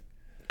 You're sick.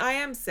 I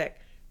am sick.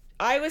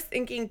 I was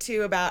thinking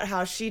too about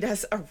how she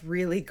does a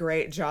really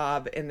great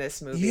job in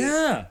this movie.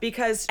 Yeah.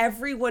 Because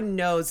everyone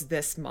knows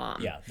this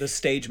mom. Yeah, the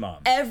stage mom.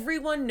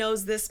 Everyone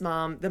knows this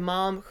mom, the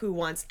mom who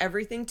wants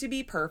everything to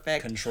be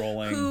perfect,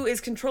 Controlling, who is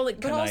controlling,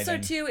 but also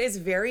conniving. too is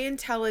very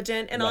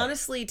intelligent and Right.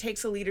 honestly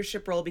takes a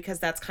leadership role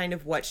because that's kind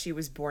of what she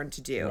was born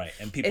to do. Right,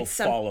 and people It's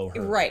follow her.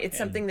 Right, it's and-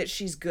 something that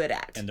she's good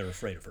at. And they're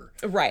afraid of her.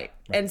 Right.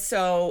 And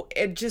so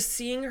just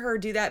seeing her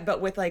do that,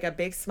 but with like a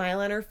big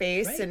smile on her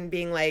face Right. and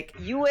being like,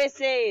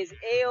 USA is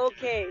A-OK.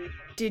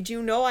 did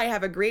you know I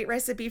have a great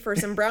recipe for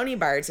some brownie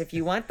bars if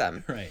you want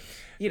them? Right.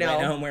 You know.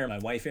 Right now I'm wearing my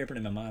wife apron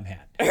and my mom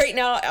hat. Right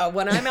now,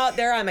 when I'm out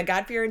there, I'm a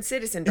God-fearing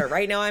citizen. But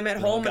right now, I'm at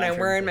home and I'm God-fearing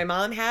wearing my citizen.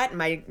 mom hat and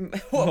my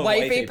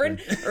wife apron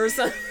or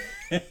something.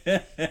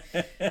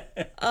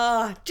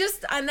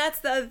 And that's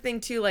the other thing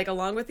too. Like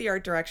along with the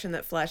art direction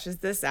that fleshes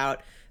this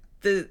out,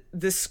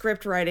 the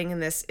script writing in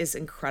this is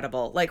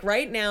incredible. Like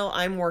right now,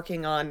 I'm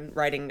working on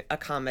writing a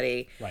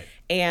comedy, Right.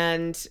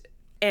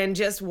 And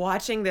just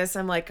watching this,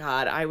 I'm like,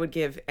 God, I would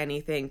give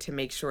anything to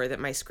make sure that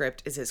my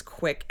script is as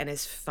quick and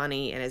as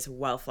funny and as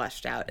well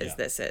fleshed out as Yeah.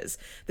 this is.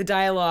 The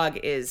dialogue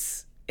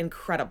is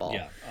incredible.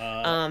 Yeah.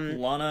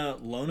 Lona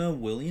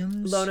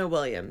Williams? Lona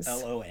Williams.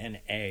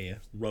 Lona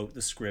wrote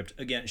the script.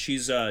 Again,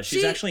 she's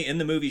She- actually in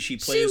the movie. She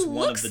plays she one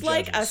of looks the judges.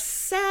 like a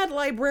sad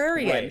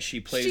librarian. Right, she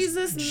plays She's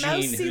this Jean,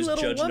 mousy who's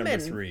little judge woman. number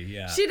 3,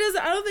 yeah. She does.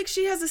 I don't think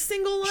she has a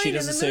single line She in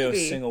doesn't the say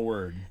movie. a single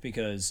word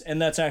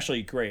and that's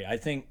actually great. I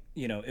think,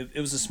 it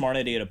was a smart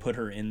idea to put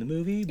her in the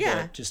movie,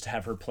 Yeah. but just to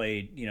have her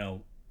play,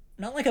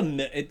 not like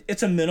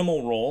it's a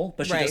minimal role,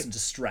 but she Right. doesn't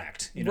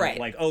distract. Right.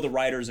 Like, oh, the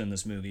writer's in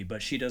this movie,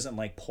 but she doesn't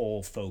like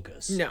pull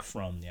focus No.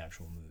 from the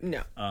actual movie.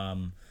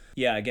 No.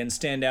 Yeah, again,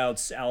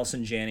 standouts.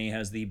 Allison Janney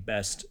has the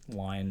best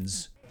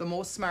lines. The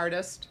most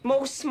smartest.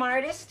 Most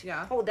smartest?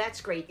 Yeah. Oh, that's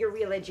great. You're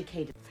real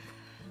educated.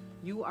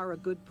 You are a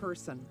good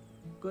person.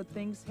 Good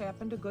things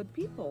happen to good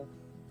people.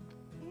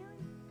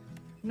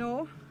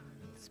 No,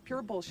 it's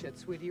pure bullshit,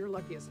 sweetie. You're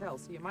lucky as hell,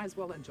 so you might as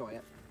well enjoy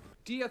it.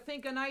 Do you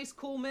think a nice,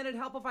 cool minute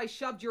help if I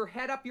shoved your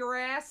head up your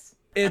ass?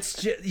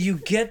 It's just, you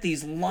get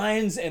these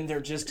lines and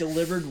they're just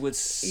delivered with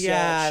such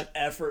Yeah.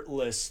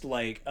 effortless, and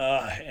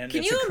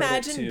Can it's you a credit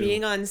imagine to-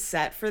 being on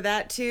set for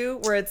that too,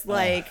 where it's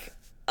like,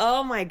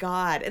 oh my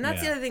God. And that's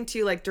the Yeah. other thing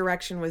too, like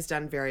direction was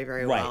done very,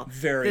 very Right, well.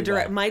 very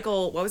well.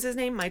 Michael, what was his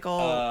name? Michael.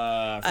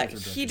 I forget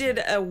the He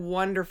director's did a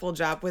wonderful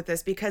job with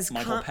this because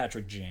Michael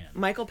Patrick Jan.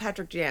 Michael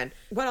Patrick Jan.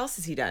 What else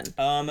has he done?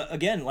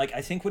 Again,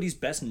 I think what he's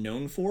best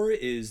known for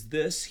is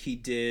this. He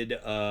did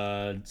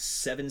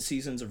 7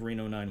 seasons of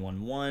Reno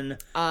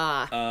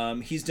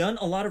 911. He's done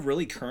a lot of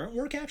really current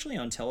work actually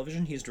on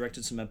television. He's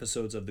directed some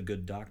episodes of The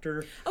Good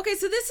Doctor. Okay,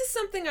 so this is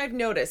something I've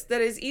noticed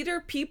that is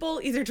either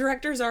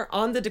directors are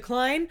on the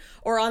decline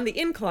or on the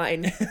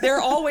incline. They're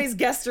always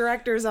guest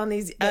directors on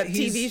these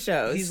TV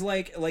shows.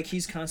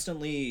 He's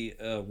constantly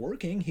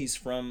working. He's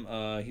from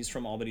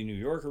Albany, New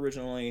York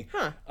originally.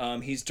 Huh.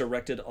 He's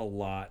directed a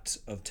lot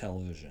of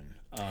television.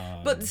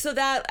 But so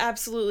that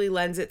absolutely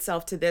lends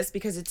itself to this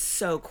because it's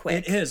so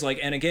quick. It is, like,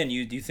 and again,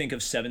 you think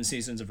of 7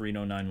 seasons of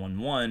Reno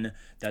 911.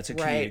 That's a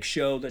comedic Right.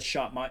 show that's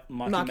shot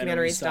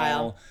mockumentary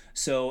style.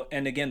 So,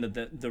 and again,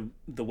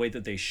 the way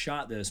that they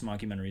shot this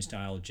mockumentary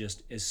style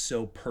just is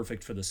so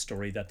perfect for the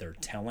story that they're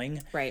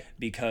telling. Right.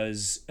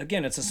 Because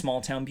again, it's a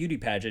small town beauty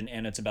pageant,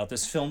 and it's about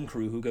this film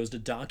crew who goes to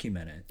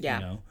document it. Yeah.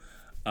 You know.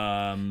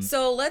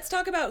 So let's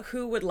talk about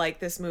who would like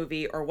this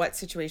movie or what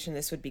situation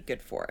this would be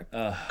good for.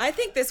 I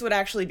think this would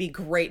actually be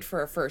great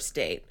for a first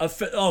date. A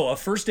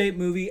first date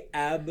movie,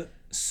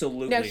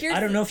 absolutely. Now, here's I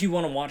don't the- know if you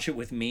want to watch it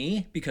with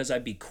me because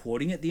I'd be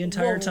quoting it the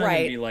entire Well, time right.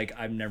 and be like,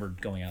 I'm never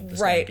going out with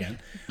this Right. guy again.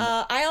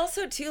 I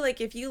also too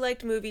like if you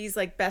liked movies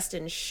like Best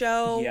in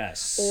Show,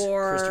 Yes.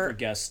 or Christopher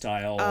Guest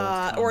style.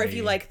 or if comedy.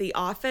 you like The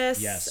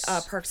Office, Yes.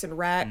 Parks and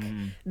Rec,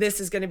 this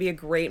is going to be a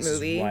great This is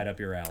movie. right up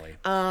your alley.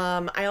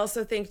 I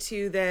also think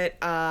too that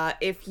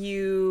if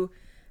you,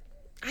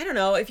 I don't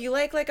know, if you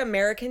like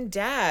American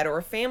Dad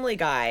or Family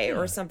Guy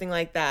or something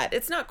like that,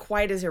 it's not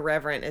quite as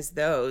irreverent as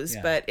those,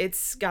 Yeah. but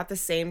it's got the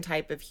same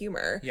type of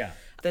humor. Yeah.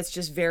 That's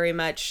just very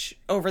much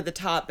over the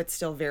top, but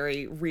still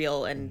very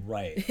real and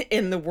Right.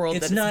 in the world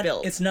It's that not. it's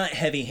built. It's not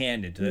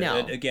heavy-handed.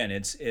 No. Again,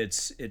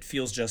 it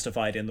feels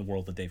justified in the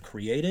world that they've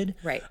created.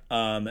 Right.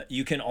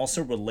 You can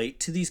also relate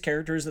to these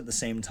characters at the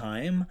same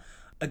time.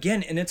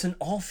 Again, and it's an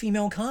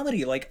all-female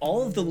comedy. Like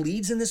all of the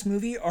leads in this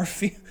movie are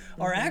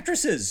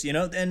actresses, you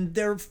know, and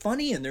they're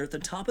funny and they're at the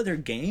top of their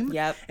game.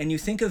 Yep. And you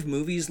think of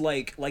movies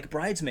like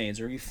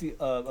Bridesmaids, or you feel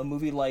a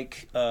movie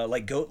like the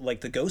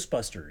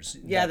Ghostbusters.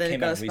 Yeah, that the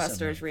came out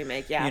Ghostbusters recently.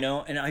 remake, yeah. You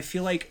know, and I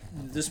feel like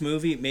this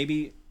movie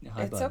maybe.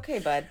 Hi, It's bud. okay,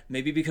 bud.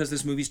 Maybe because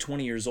this movie's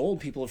 20 years old,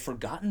 people have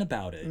forgotten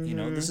about it. You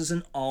know, this is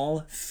an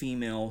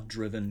all-female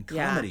driven Mm-hmm.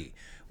 Yeah. comedy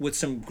with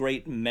some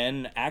great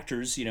men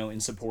actors, you know, in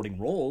supporting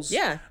roles.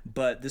 Yeah.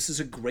 But this is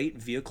a great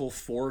vehicle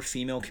for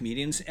female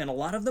comedians, and a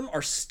lot of them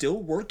are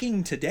still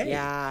working today.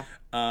 Yeah.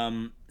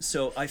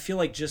 So I feel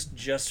like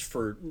just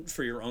for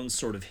your own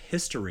sort of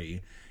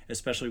history,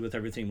 especially with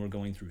everything we're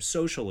going through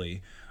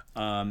socially,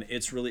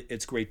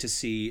 it's great to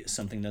see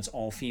something that's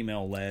all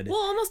female led. Well,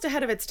 almost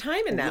ahead of its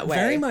time in that way.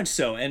 Very much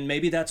so. And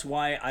maybe that's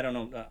why, I don't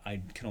know,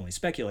 I can only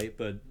speculate,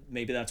 but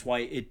maybe that's why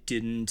it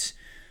didn't,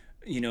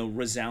 you know,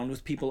 resound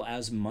with people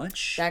as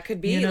much. That could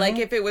be. you know? Like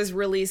if it was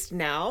released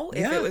now, if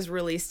Yeah. it was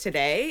released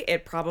today,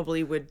 it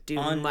probably would do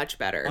much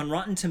better. On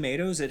Rotten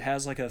Tomatoes, it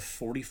has like a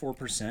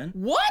 44%.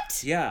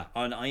 What? Yeah.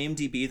 On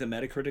IMDb, the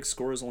Metacritic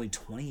score is only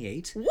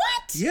 28.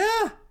 What?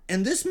 Yeah.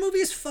 And this movie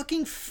is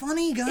fucking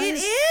funny, guys.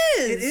 It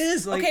is. It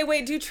is. Like, Okay,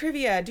 wait, do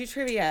trivia.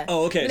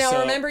 Oh, okay, Now so-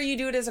 remember, you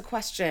do it as a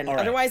question. right.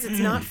 Otherwise, it's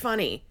not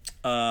funny.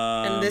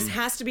 And this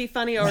has to be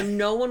funny or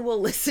no one will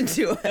listen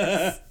to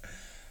us.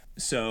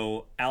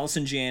 So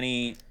Allison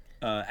Janney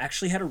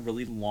actually had a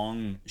really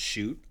long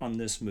shoot on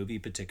this movie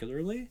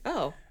particularly.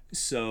 Oh.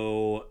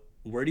 So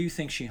where do you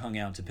think she hung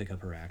out to pick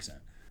up her accent?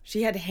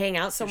 She had to hang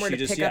out somewhere to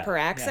pick up her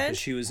Yeah, accent? 'cause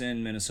she was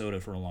in Minnesota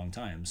for a long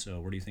time. So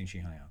where do you think she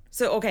hung out?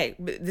 So, okay,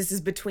 this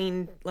is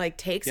between like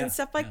takes and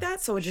stuff like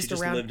that? So She just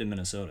just around. lived in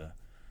Minnesota.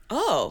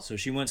 Oh, So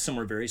she went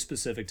somewhere very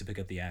specific to pick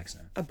up the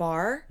accent. a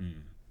bar?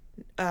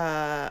 Hmm.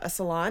 A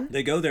salon?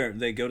 They go there.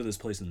 They go to this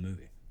place in the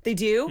movie. They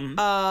do?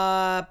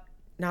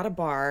 Not a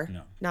bar.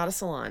 No. Not a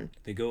salon.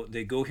 They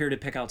go here to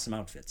pick out some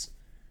outfits.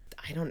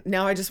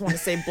 Now I just want to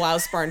say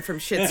Blouse Barn from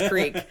Schitt's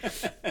Creek.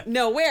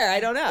 No, where? I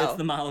don't know. It's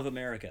the Mall of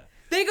America.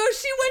 They go,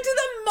 she went to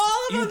the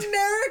Mall of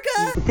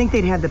America? I think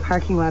they'd have the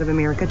parking lot of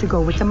America to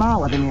go with the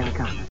Mall of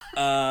America.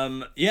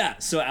 Yeah,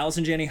 so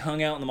Allison Janney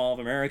hung out in the Mall of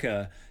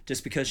America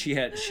just because she's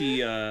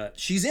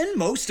in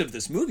most of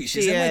this movie.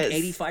 She's She in like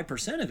is.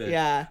 85% of it.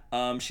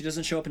 Yeah. She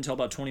doesn't show up until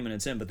about 20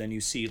 minutes in, but then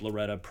you see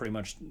Loretta pretty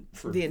much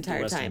for The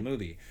entire rest time. of the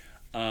movie.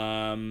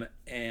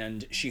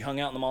 And she hung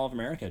out in the Mall of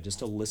America just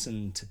to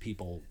listen to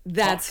people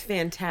That's talk,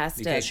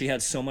 fantastic. because she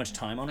had so much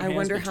time on her I hands.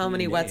 wonder how between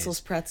many days.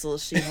 Wetzel's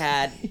pretzels she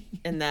had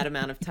in that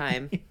amount of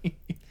time.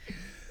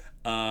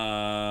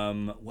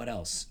 What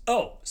else?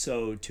 Oh,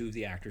 so two of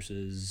the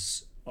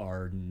actresses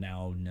are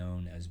now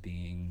known as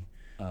being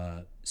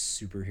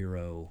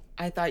superhero.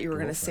 I thought you were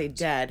going to say Girlfriends.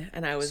 dead,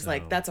 and I was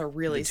like, that's a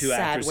really The two sad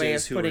actresses way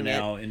of who putting are it.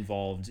 now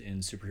involved in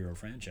superhero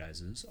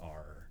franchises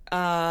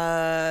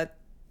are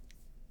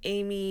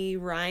Amy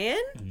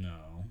Ryan? no.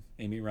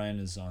 Amy Ryan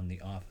is on The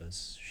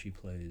Office. She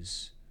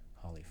plays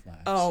Holly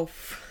Flax. Oh.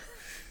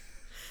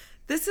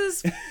 This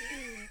is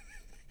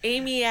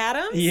Amy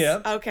Adams?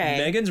 Yep. Okay.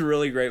 Megan's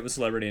really great with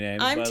celebrity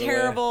names. I'm by the way,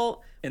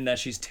 terrible. in that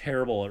she's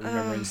terrible at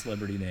remembering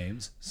celebrity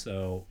names.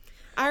 So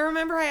I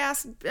remember I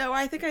asked,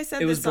 I think I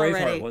said It was this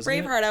already. Braveheart, wasn't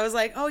it? Braveheart. I was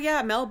like, oh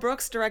yeah, Mel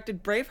Brooks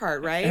directed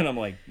Braveheart, right? and I'm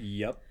like,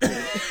 yep.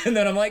 And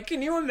then I'm like,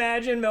 can you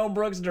imagine Mel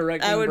Brooks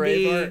directing That would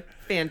Braveheart?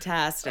 be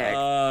fantastic.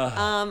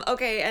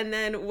 Okay, and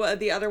then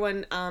the other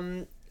one,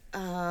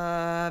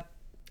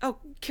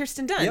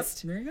 Kirsten Yep.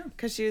 Dunst. There you go.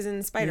 Because she was in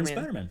In Spider-Man.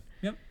 Spider-Man.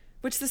 Yep.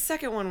 Which the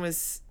second one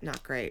was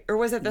not great. Or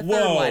was it the Whoa,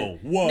 third one?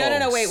 whoa.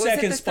 No, wait. Was it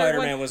Second the third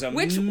Spider-Man one? was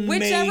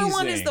Whichever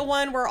one is amazing. the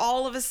one where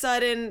all of a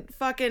sudden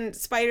fucking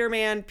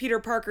Spider-Man, Peter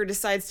Parker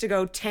decides to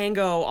go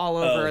tango all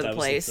over that the was the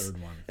place.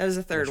 third one. That was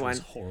the third which one. was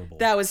horrible.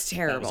 That was That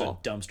terrible. was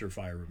a dumpster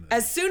fire movie.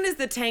 As soon as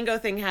the tango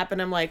thing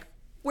happened, I'm like,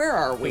 where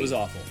are we? It was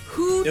awful.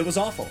 Who? It was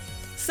awful.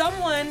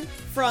 Someone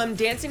from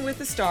Dancing with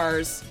the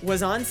Stars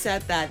was on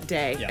set that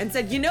day Yep. and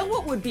said, you know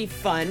what would be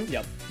fun?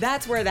 Yep.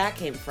 That's where that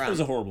came from. It was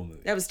a horrible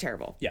movie. That was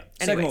terrible. Yeah.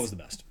 Second Anyways. one was the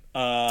best.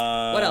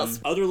 What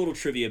else? Other little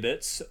trivia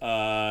bits.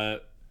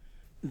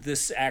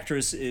 This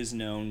actress is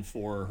known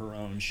for her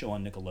own show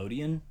on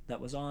Nickelodeon that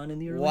was on in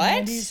the early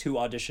What? 90s, who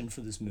auditioned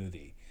for this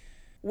movie.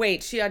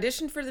 Wait, she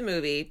auditioned for the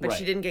movie, but she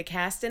Right. didn't get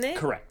cast in it?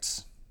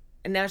 Correct.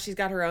 And now she's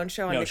got her own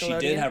show on No, Nickelodeon?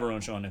 she did have her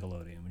own show on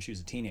Nickelodeon when she was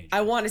a teenager.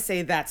 I want to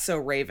say That's So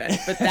Raven,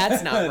 but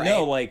that's not right.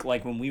 No, like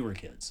when we were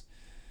kids.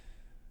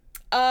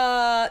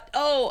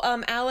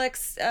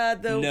 Alex,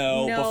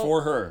 No,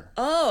 before her.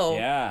 Oh.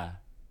 Yeah.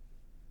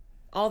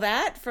 All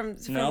that? From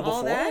No, all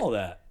before that? all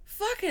that.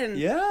 Fucking.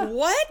 Yeah.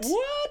 What?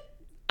 What?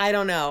 I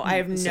don't know. I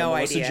have So no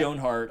Melissa idea. Joan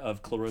Hart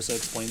of Clarissa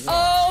Explains It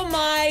All Oh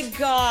my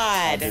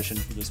God. auditioned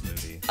for this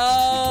movie.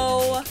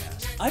 Oh.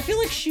 I feel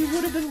like she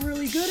would have been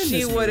really good in She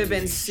this movie. would have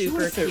been She super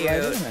would've fit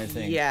right cute. in, I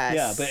think. Yes.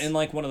 Yeah, but in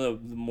like one of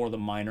the more the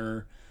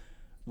minor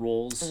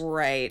roles.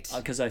 Right.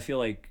 Because I feel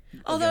like.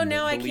 Although again,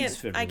 now the I leads can't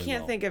fit I really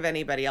can't well. think of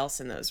anybody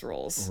else in those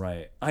roles.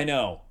 Right. I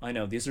know.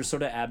 These are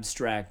sort of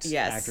abstract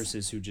Yes.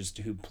 actresses who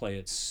play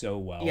it so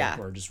well. Yeah.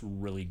 Who are just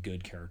really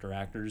good character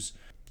actors.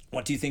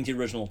 What do you think the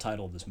original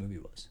title of this movie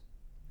was?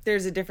 There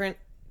was a different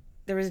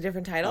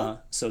title?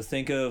 So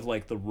think of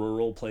like the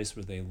rural place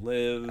where they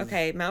live.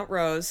 Okay, Mount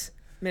Rose,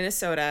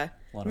 Minnesota.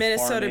 A lot of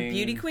Minnesota farming.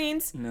 Beauty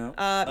Queens. No.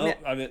 Mi-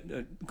 I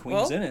mean, Queen's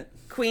Well, in it.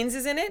 Queens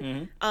is in it.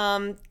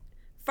 Mm-hmm.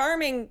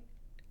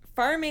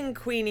 Farming,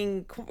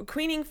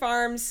 queening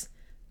farms,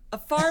 a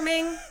farm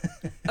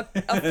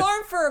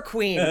for a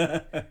queen,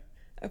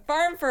 a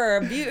farm for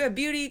a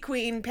beauty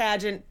queen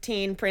pageant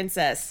teen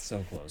princess.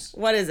 So close.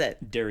 What is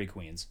it? Dairy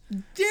Queens.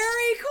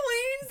 Dairy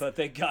Queens? But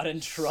they got in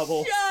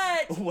trouble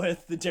Shut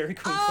with the Dairy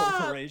Queen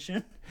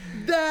Corporation.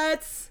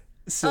 That's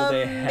So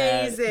they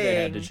had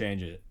amazing. to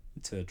change it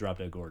to Drop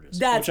Dead Gorgeous,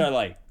 That's- which I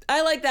like.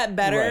 I like that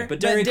better. Right,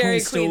 but Dairy Queen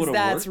still would have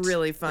that's worked.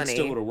 really funny. It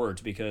still would have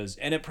worked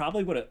and it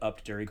probably would have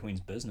upped Dairy Queen's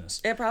business.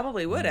 It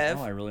probably would have.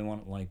 Oh, I really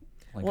want like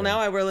Well, now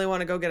I really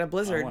want to go get a I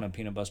Blizzard. want a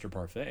peanut butter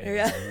parfait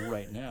Yeah.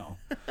 right now.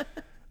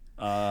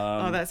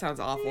 Oh, that sounds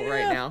awful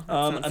right now. That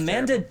sounds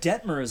Amanda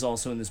terrible. Detmer is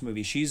also in this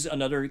movie. She's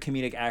another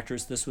comedic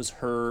actress. This was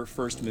her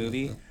first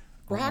movie.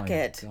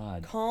 Rocket, Oh my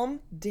God. calm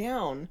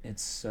down.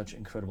 It's such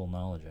incredible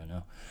knowledge, I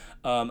know.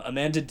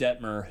 Amanda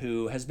Detmer,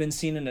 who has been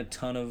seen in a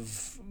ton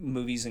of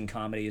movies and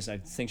comedies. I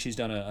think she's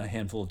done a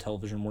handful of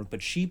television work,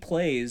 but she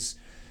plays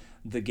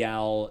the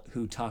gal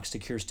who talks to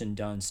Kirsten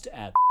Dunst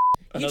at.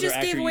 You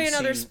just gave away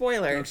another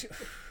spoiler.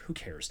 Who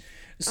cares?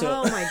 So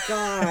Oh my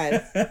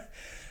God.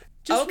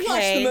 just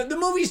okay. watch the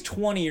movie's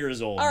 20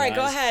 years old. All right,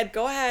 guys.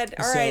 go ahead.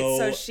 All right, so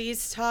So-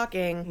 she's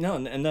talking. No,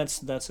 and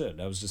that's it.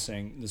 I was just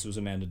saying this was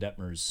Amanda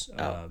Detmer's. What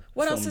film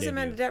else has debut.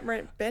 Amanda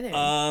Detmer been in?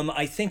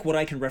 I think what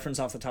I can reference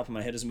off the top of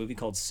my head is a movie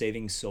called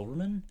Saving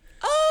Silverman,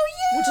 oh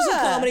yeah, which is a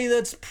comedy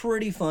that's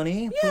pretty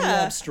funny, pretty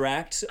Yeah.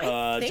 abstract.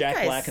 think Jack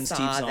I Black and Steve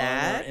saw Zahn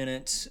that. are in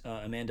it.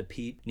 Amanda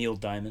Peet, Neil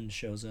Diamond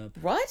shows up.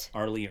 What?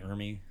 Arlie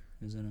Ermy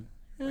is in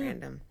it.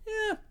 Random.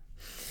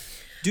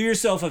 Do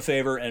yourself a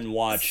favor and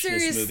watch this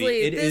movie.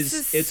 Seriously,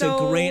 it's It's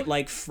so- a great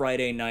like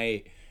Friday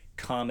night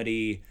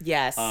comedy.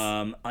 Yes.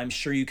 I'm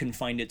sure you can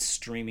find it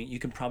streaming. You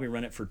can probably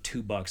rent it for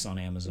 $2 on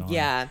Amazon.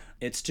 Yeah.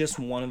 It's just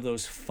one of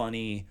those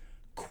funny,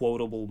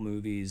 quotable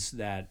movies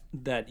that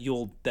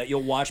you'll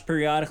watch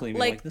periodically and be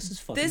like, this is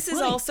fucking This is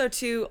funny. also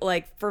too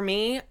like for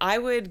me. I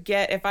would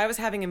get if I was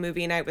having a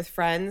movie night with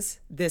friends.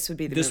 This would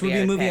be the This movie would be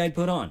a I movie pick. I'd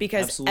put on.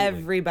 because Absolutely.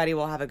 everybody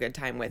will have a good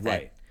time with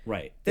it.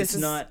 Right. This It's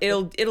is not.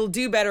 it'll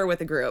do better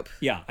with a group.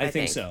 Yeah, I think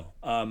think. so.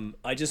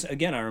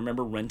 I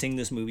remember renting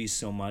this movie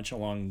so much,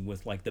 along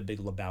with like The Big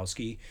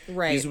Lebowski.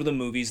 Right. These were the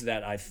movies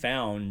that I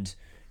found,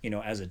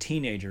 as a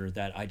teenager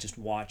that I just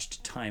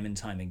watched time and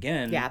time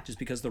again. Yeah. Just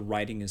because the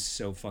writing is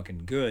so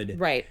fucking good.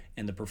 Right.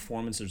 And the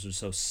performances are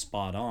so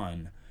spot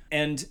on,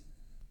 and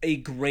a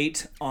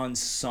great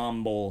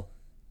ensemble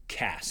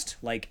cast.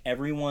 Like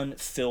everyone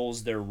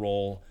fills their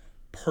role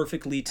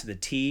perfectly to the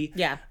T.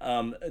 Yeah.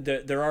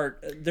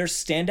 There's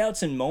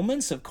standouts and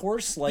moments, of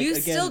course. Like You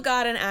again, still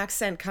got an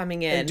accent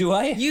coming in. Do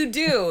I? You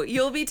do.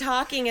 You'll be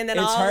talking, and then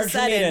It's all hard of a for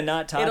me sudden to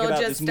not talk it'll about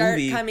just this start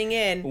movie coming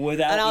in,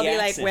 without and I'll the be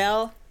accent. like,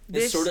 "Well,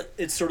 this."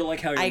 It's sort of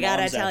like how your I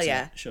gotta mom's tell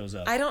accent ya, shows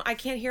up. I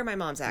can't hear my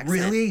mom's accent.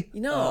 Really?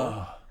 No.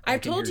 Oh, I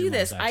I've can told hear you your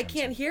this. mom's I accent,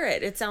 can't hear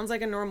it. It sounds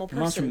like a normal person.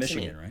 mom's from to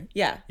me. Michigan, right?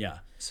 Yeah. Yeah.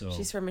 So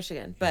She's from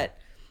Michigan, but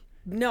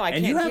no, I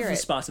and can't you have hear the it.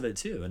 spots of it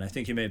too, and I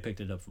think you may have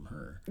picked it up from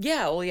her.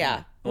 Yeah, well,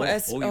 yeah. Oh,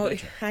 you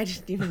betcha. I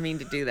didn't even mean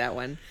to do that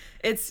one.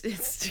 It's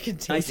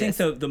contagious. I think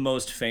the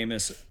most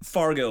famous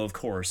Fargo, of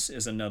course,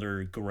 is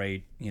another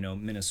great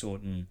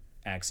Minnesotan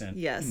accent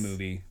Yes.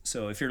 movie.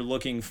 So if you're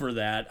looking for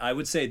that, I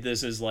would say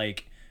this is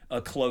like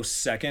a close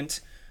second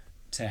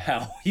to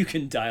how you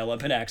can dial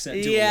up an accent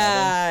to 11.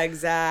 Yeah,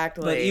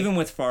 exactly. But even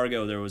with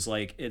Fargo, there was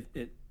like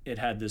it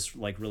had this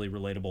like really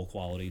relatable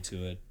quality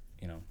to it.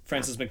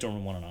 Frances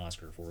McDormand won an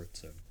Oscar for it.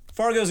 So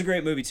Fargo's a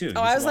great movie too.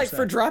 Oh, I was like,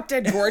 for Drop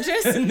Dead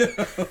Gorgeous?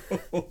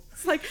 No.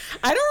 It's like,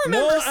 I don't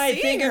remember No, I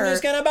seeing think her. I'm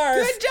just gonna barf.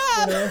 Good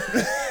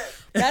job.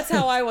 That's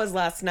how I was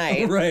last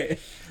night. Right.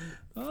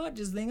 Oh, I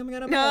just think I'm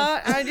gonna barf. No,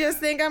 I just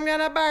think I'm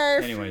gonna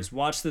barf. Anyways,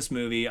 watch this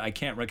movie. I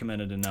can't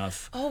recommend it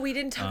enough. Oh, we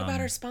didn't talk about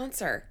our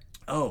sponsor.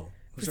 Oh.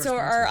 So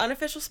our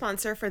unofficial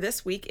sponsor for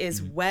this week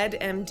is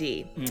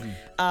WedMD.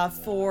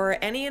 For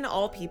any and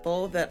all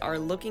people that are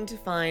looking to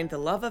find the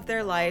love of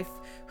their life,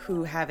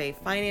 who have a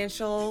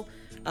financial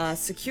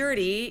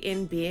security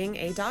in being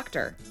a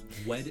doctor.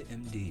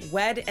 WedMD.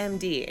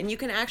 WedMD. And you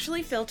can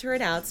actually filter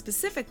it out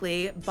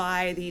specifically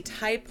by the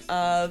type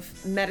of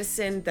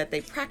medicine that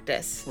they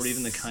practice. Or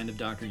even the kind of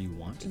doctor you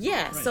want.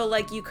 Yeah, Right. so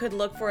like you could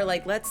look for,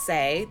 like, let's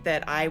say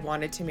that I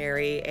wanted to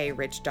marry a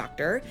rich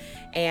doctor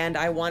and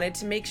I wanted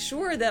to make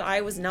sure that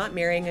I was not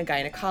marrying a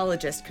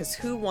gynecologist, because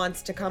who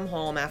wants to come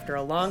home after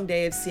a long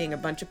day of seeing a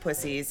bunch of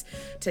pussies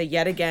to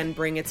yet again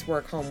bring its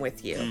work home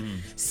with you?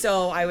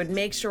 So I would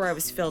make sure I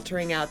was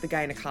filtering out the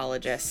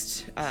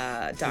gynecologist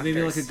doctors.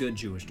 Maybe like a good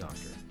Jewish doctor.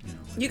 You know,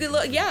 like You could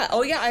look, yeah.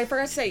 Oh, yeah. I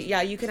forgot to say,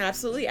 yeah. You can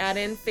absolutely add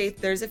in faith.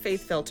 There's a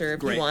faith filter if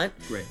Great, you want.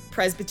 great.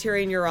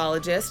 Presbyterian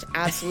urologist.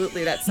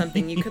 Absolutely, that's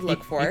something you could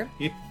look for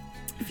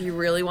if you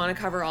really want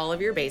to cover all of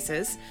your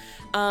bases.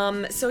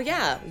 So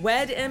yeah,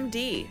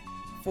 WedMD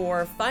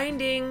for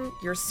finding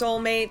your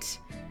soulmate.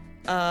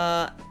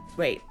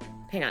 Wait,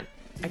 hang on.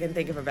 I can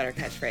think of a better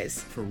catchphrase.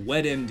 For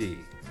WedMD.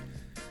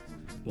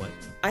 What?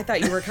 I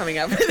thought you were coming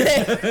up with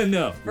it.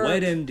 No,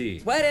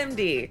 WedMD.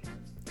 WedMD.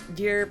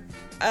 You're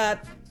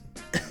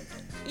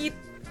you.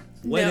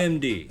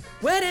 WedMD.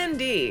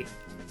 WedMD.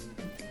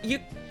 You,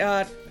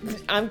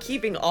 I'm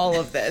keeping all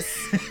of this.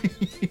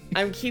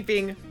 I'm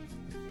keeping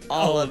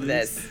all of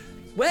this.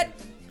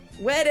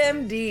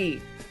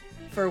 WedMD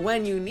for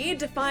when you need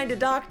to find a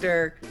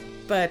doctor,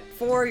 but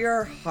for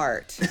your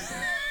heart.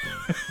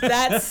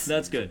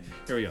 That's good.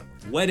 Here we go.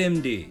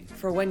 WedMD.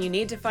 for when you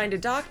need to find a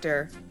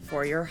doctor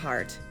for your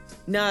heart.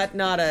 Not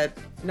a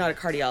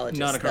cardiologist,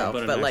 Not a car,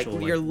 though, but an like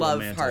actual, your like, love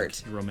romantic,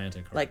 heart.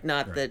 Romantic heart. Like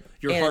not Right. the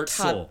Your heart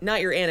soul. not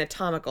your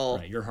anatomical.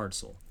 Right, your heart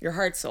soul. Your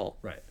heart soul.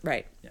 Right.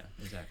 Right. Yeah,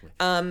 exactly.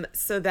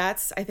 So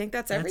I think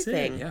that's That's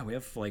everything. it. Yeah, we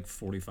have like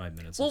 45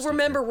 minutes. Well, of stuff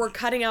remember, here. we're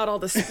cutting out all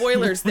the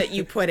spoilers that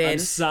you put in. I'm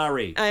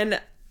sorry.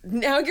 And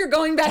now you're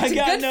going back to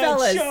got no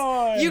Goodfellas.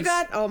 choice. You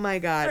got, oh my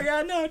God. I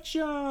got no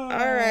choice. All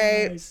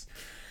right.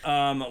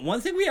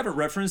 One thing we haven't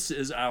referenced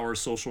is our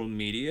social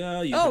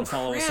media. You Oh, can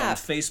follow us on crap.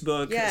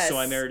 Facebook. Yes. So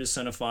I Married a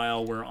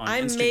Cinephile. We're on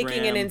I'm Instagram.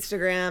 making an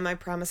Instagram. I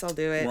promise I'll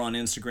do it. We're on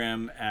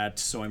Instagram at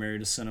So I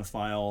Married a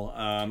Cinephile.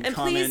 And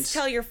comment. please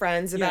tell your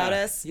friends about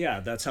us.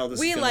 Yeah, that's how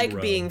this We is gonna like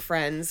grow. being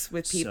friends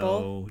with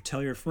people. So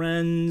tell your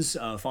friends,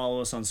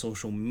 follow us on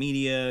social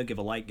media, give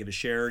a like, give a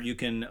share. You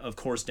can, of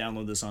course,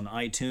 download this on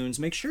iTunes.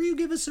 Make sure you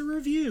give us a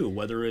review,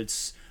 whether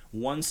it's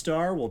 1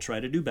 star, we'll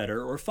try to do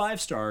better, or 5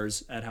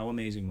 stars at how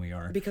amazing we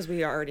are. Because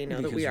we already know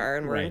that we Because- are,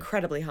 and we're right.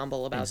 incredibly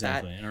humble about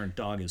Exactly, that. and our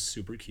dog is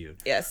super cute.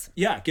 Yes.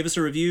 Yeah, give us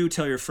a review,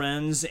 tell your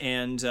friends,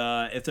 and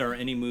if there are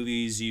any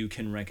movies you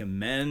can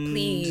recommend.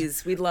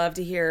 Please, we'd love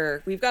to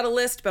hear. We've got a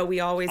list, but we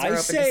always are I open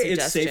to say suggestions.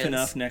 it's safe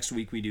enough next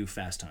week we do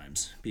Fast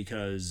Times,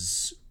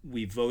 because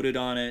we voted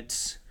on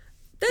it.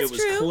 That's it was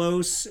true.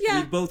 close. Yeah.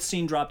 We've both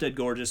seen Drop Dead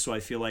Gorgeous, so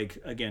I feel like,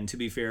 again, to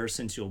be fair,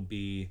 since you'll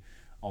be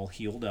all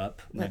healed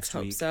up next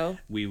hope week, so.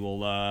 we will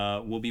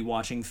we'll be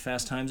watching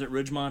Fast Times at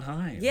Ridgemont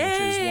High, which is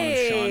Yay! one of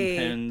Sean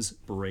Penn's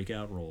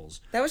breakout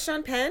roles. That was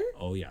Sean Penn?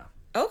 Oh yeah,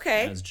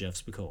 Okay. as Jeff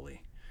Spicoli.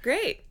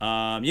 Great.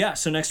 Yeah,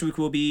 so next week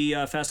will be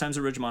Fast Times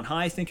at Ridgemont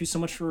High. Thank you so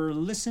much for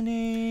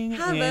listening.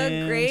 Have a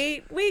and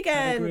great weekend.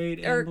 Have a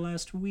great or and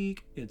blessed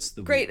week. It's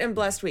the great week. and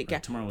blessed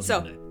weekend. Tomorrow is so,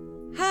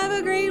 Monday. have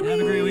a great week. Have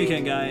a great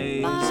weekend,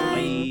 guys.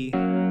 Bye. Bye.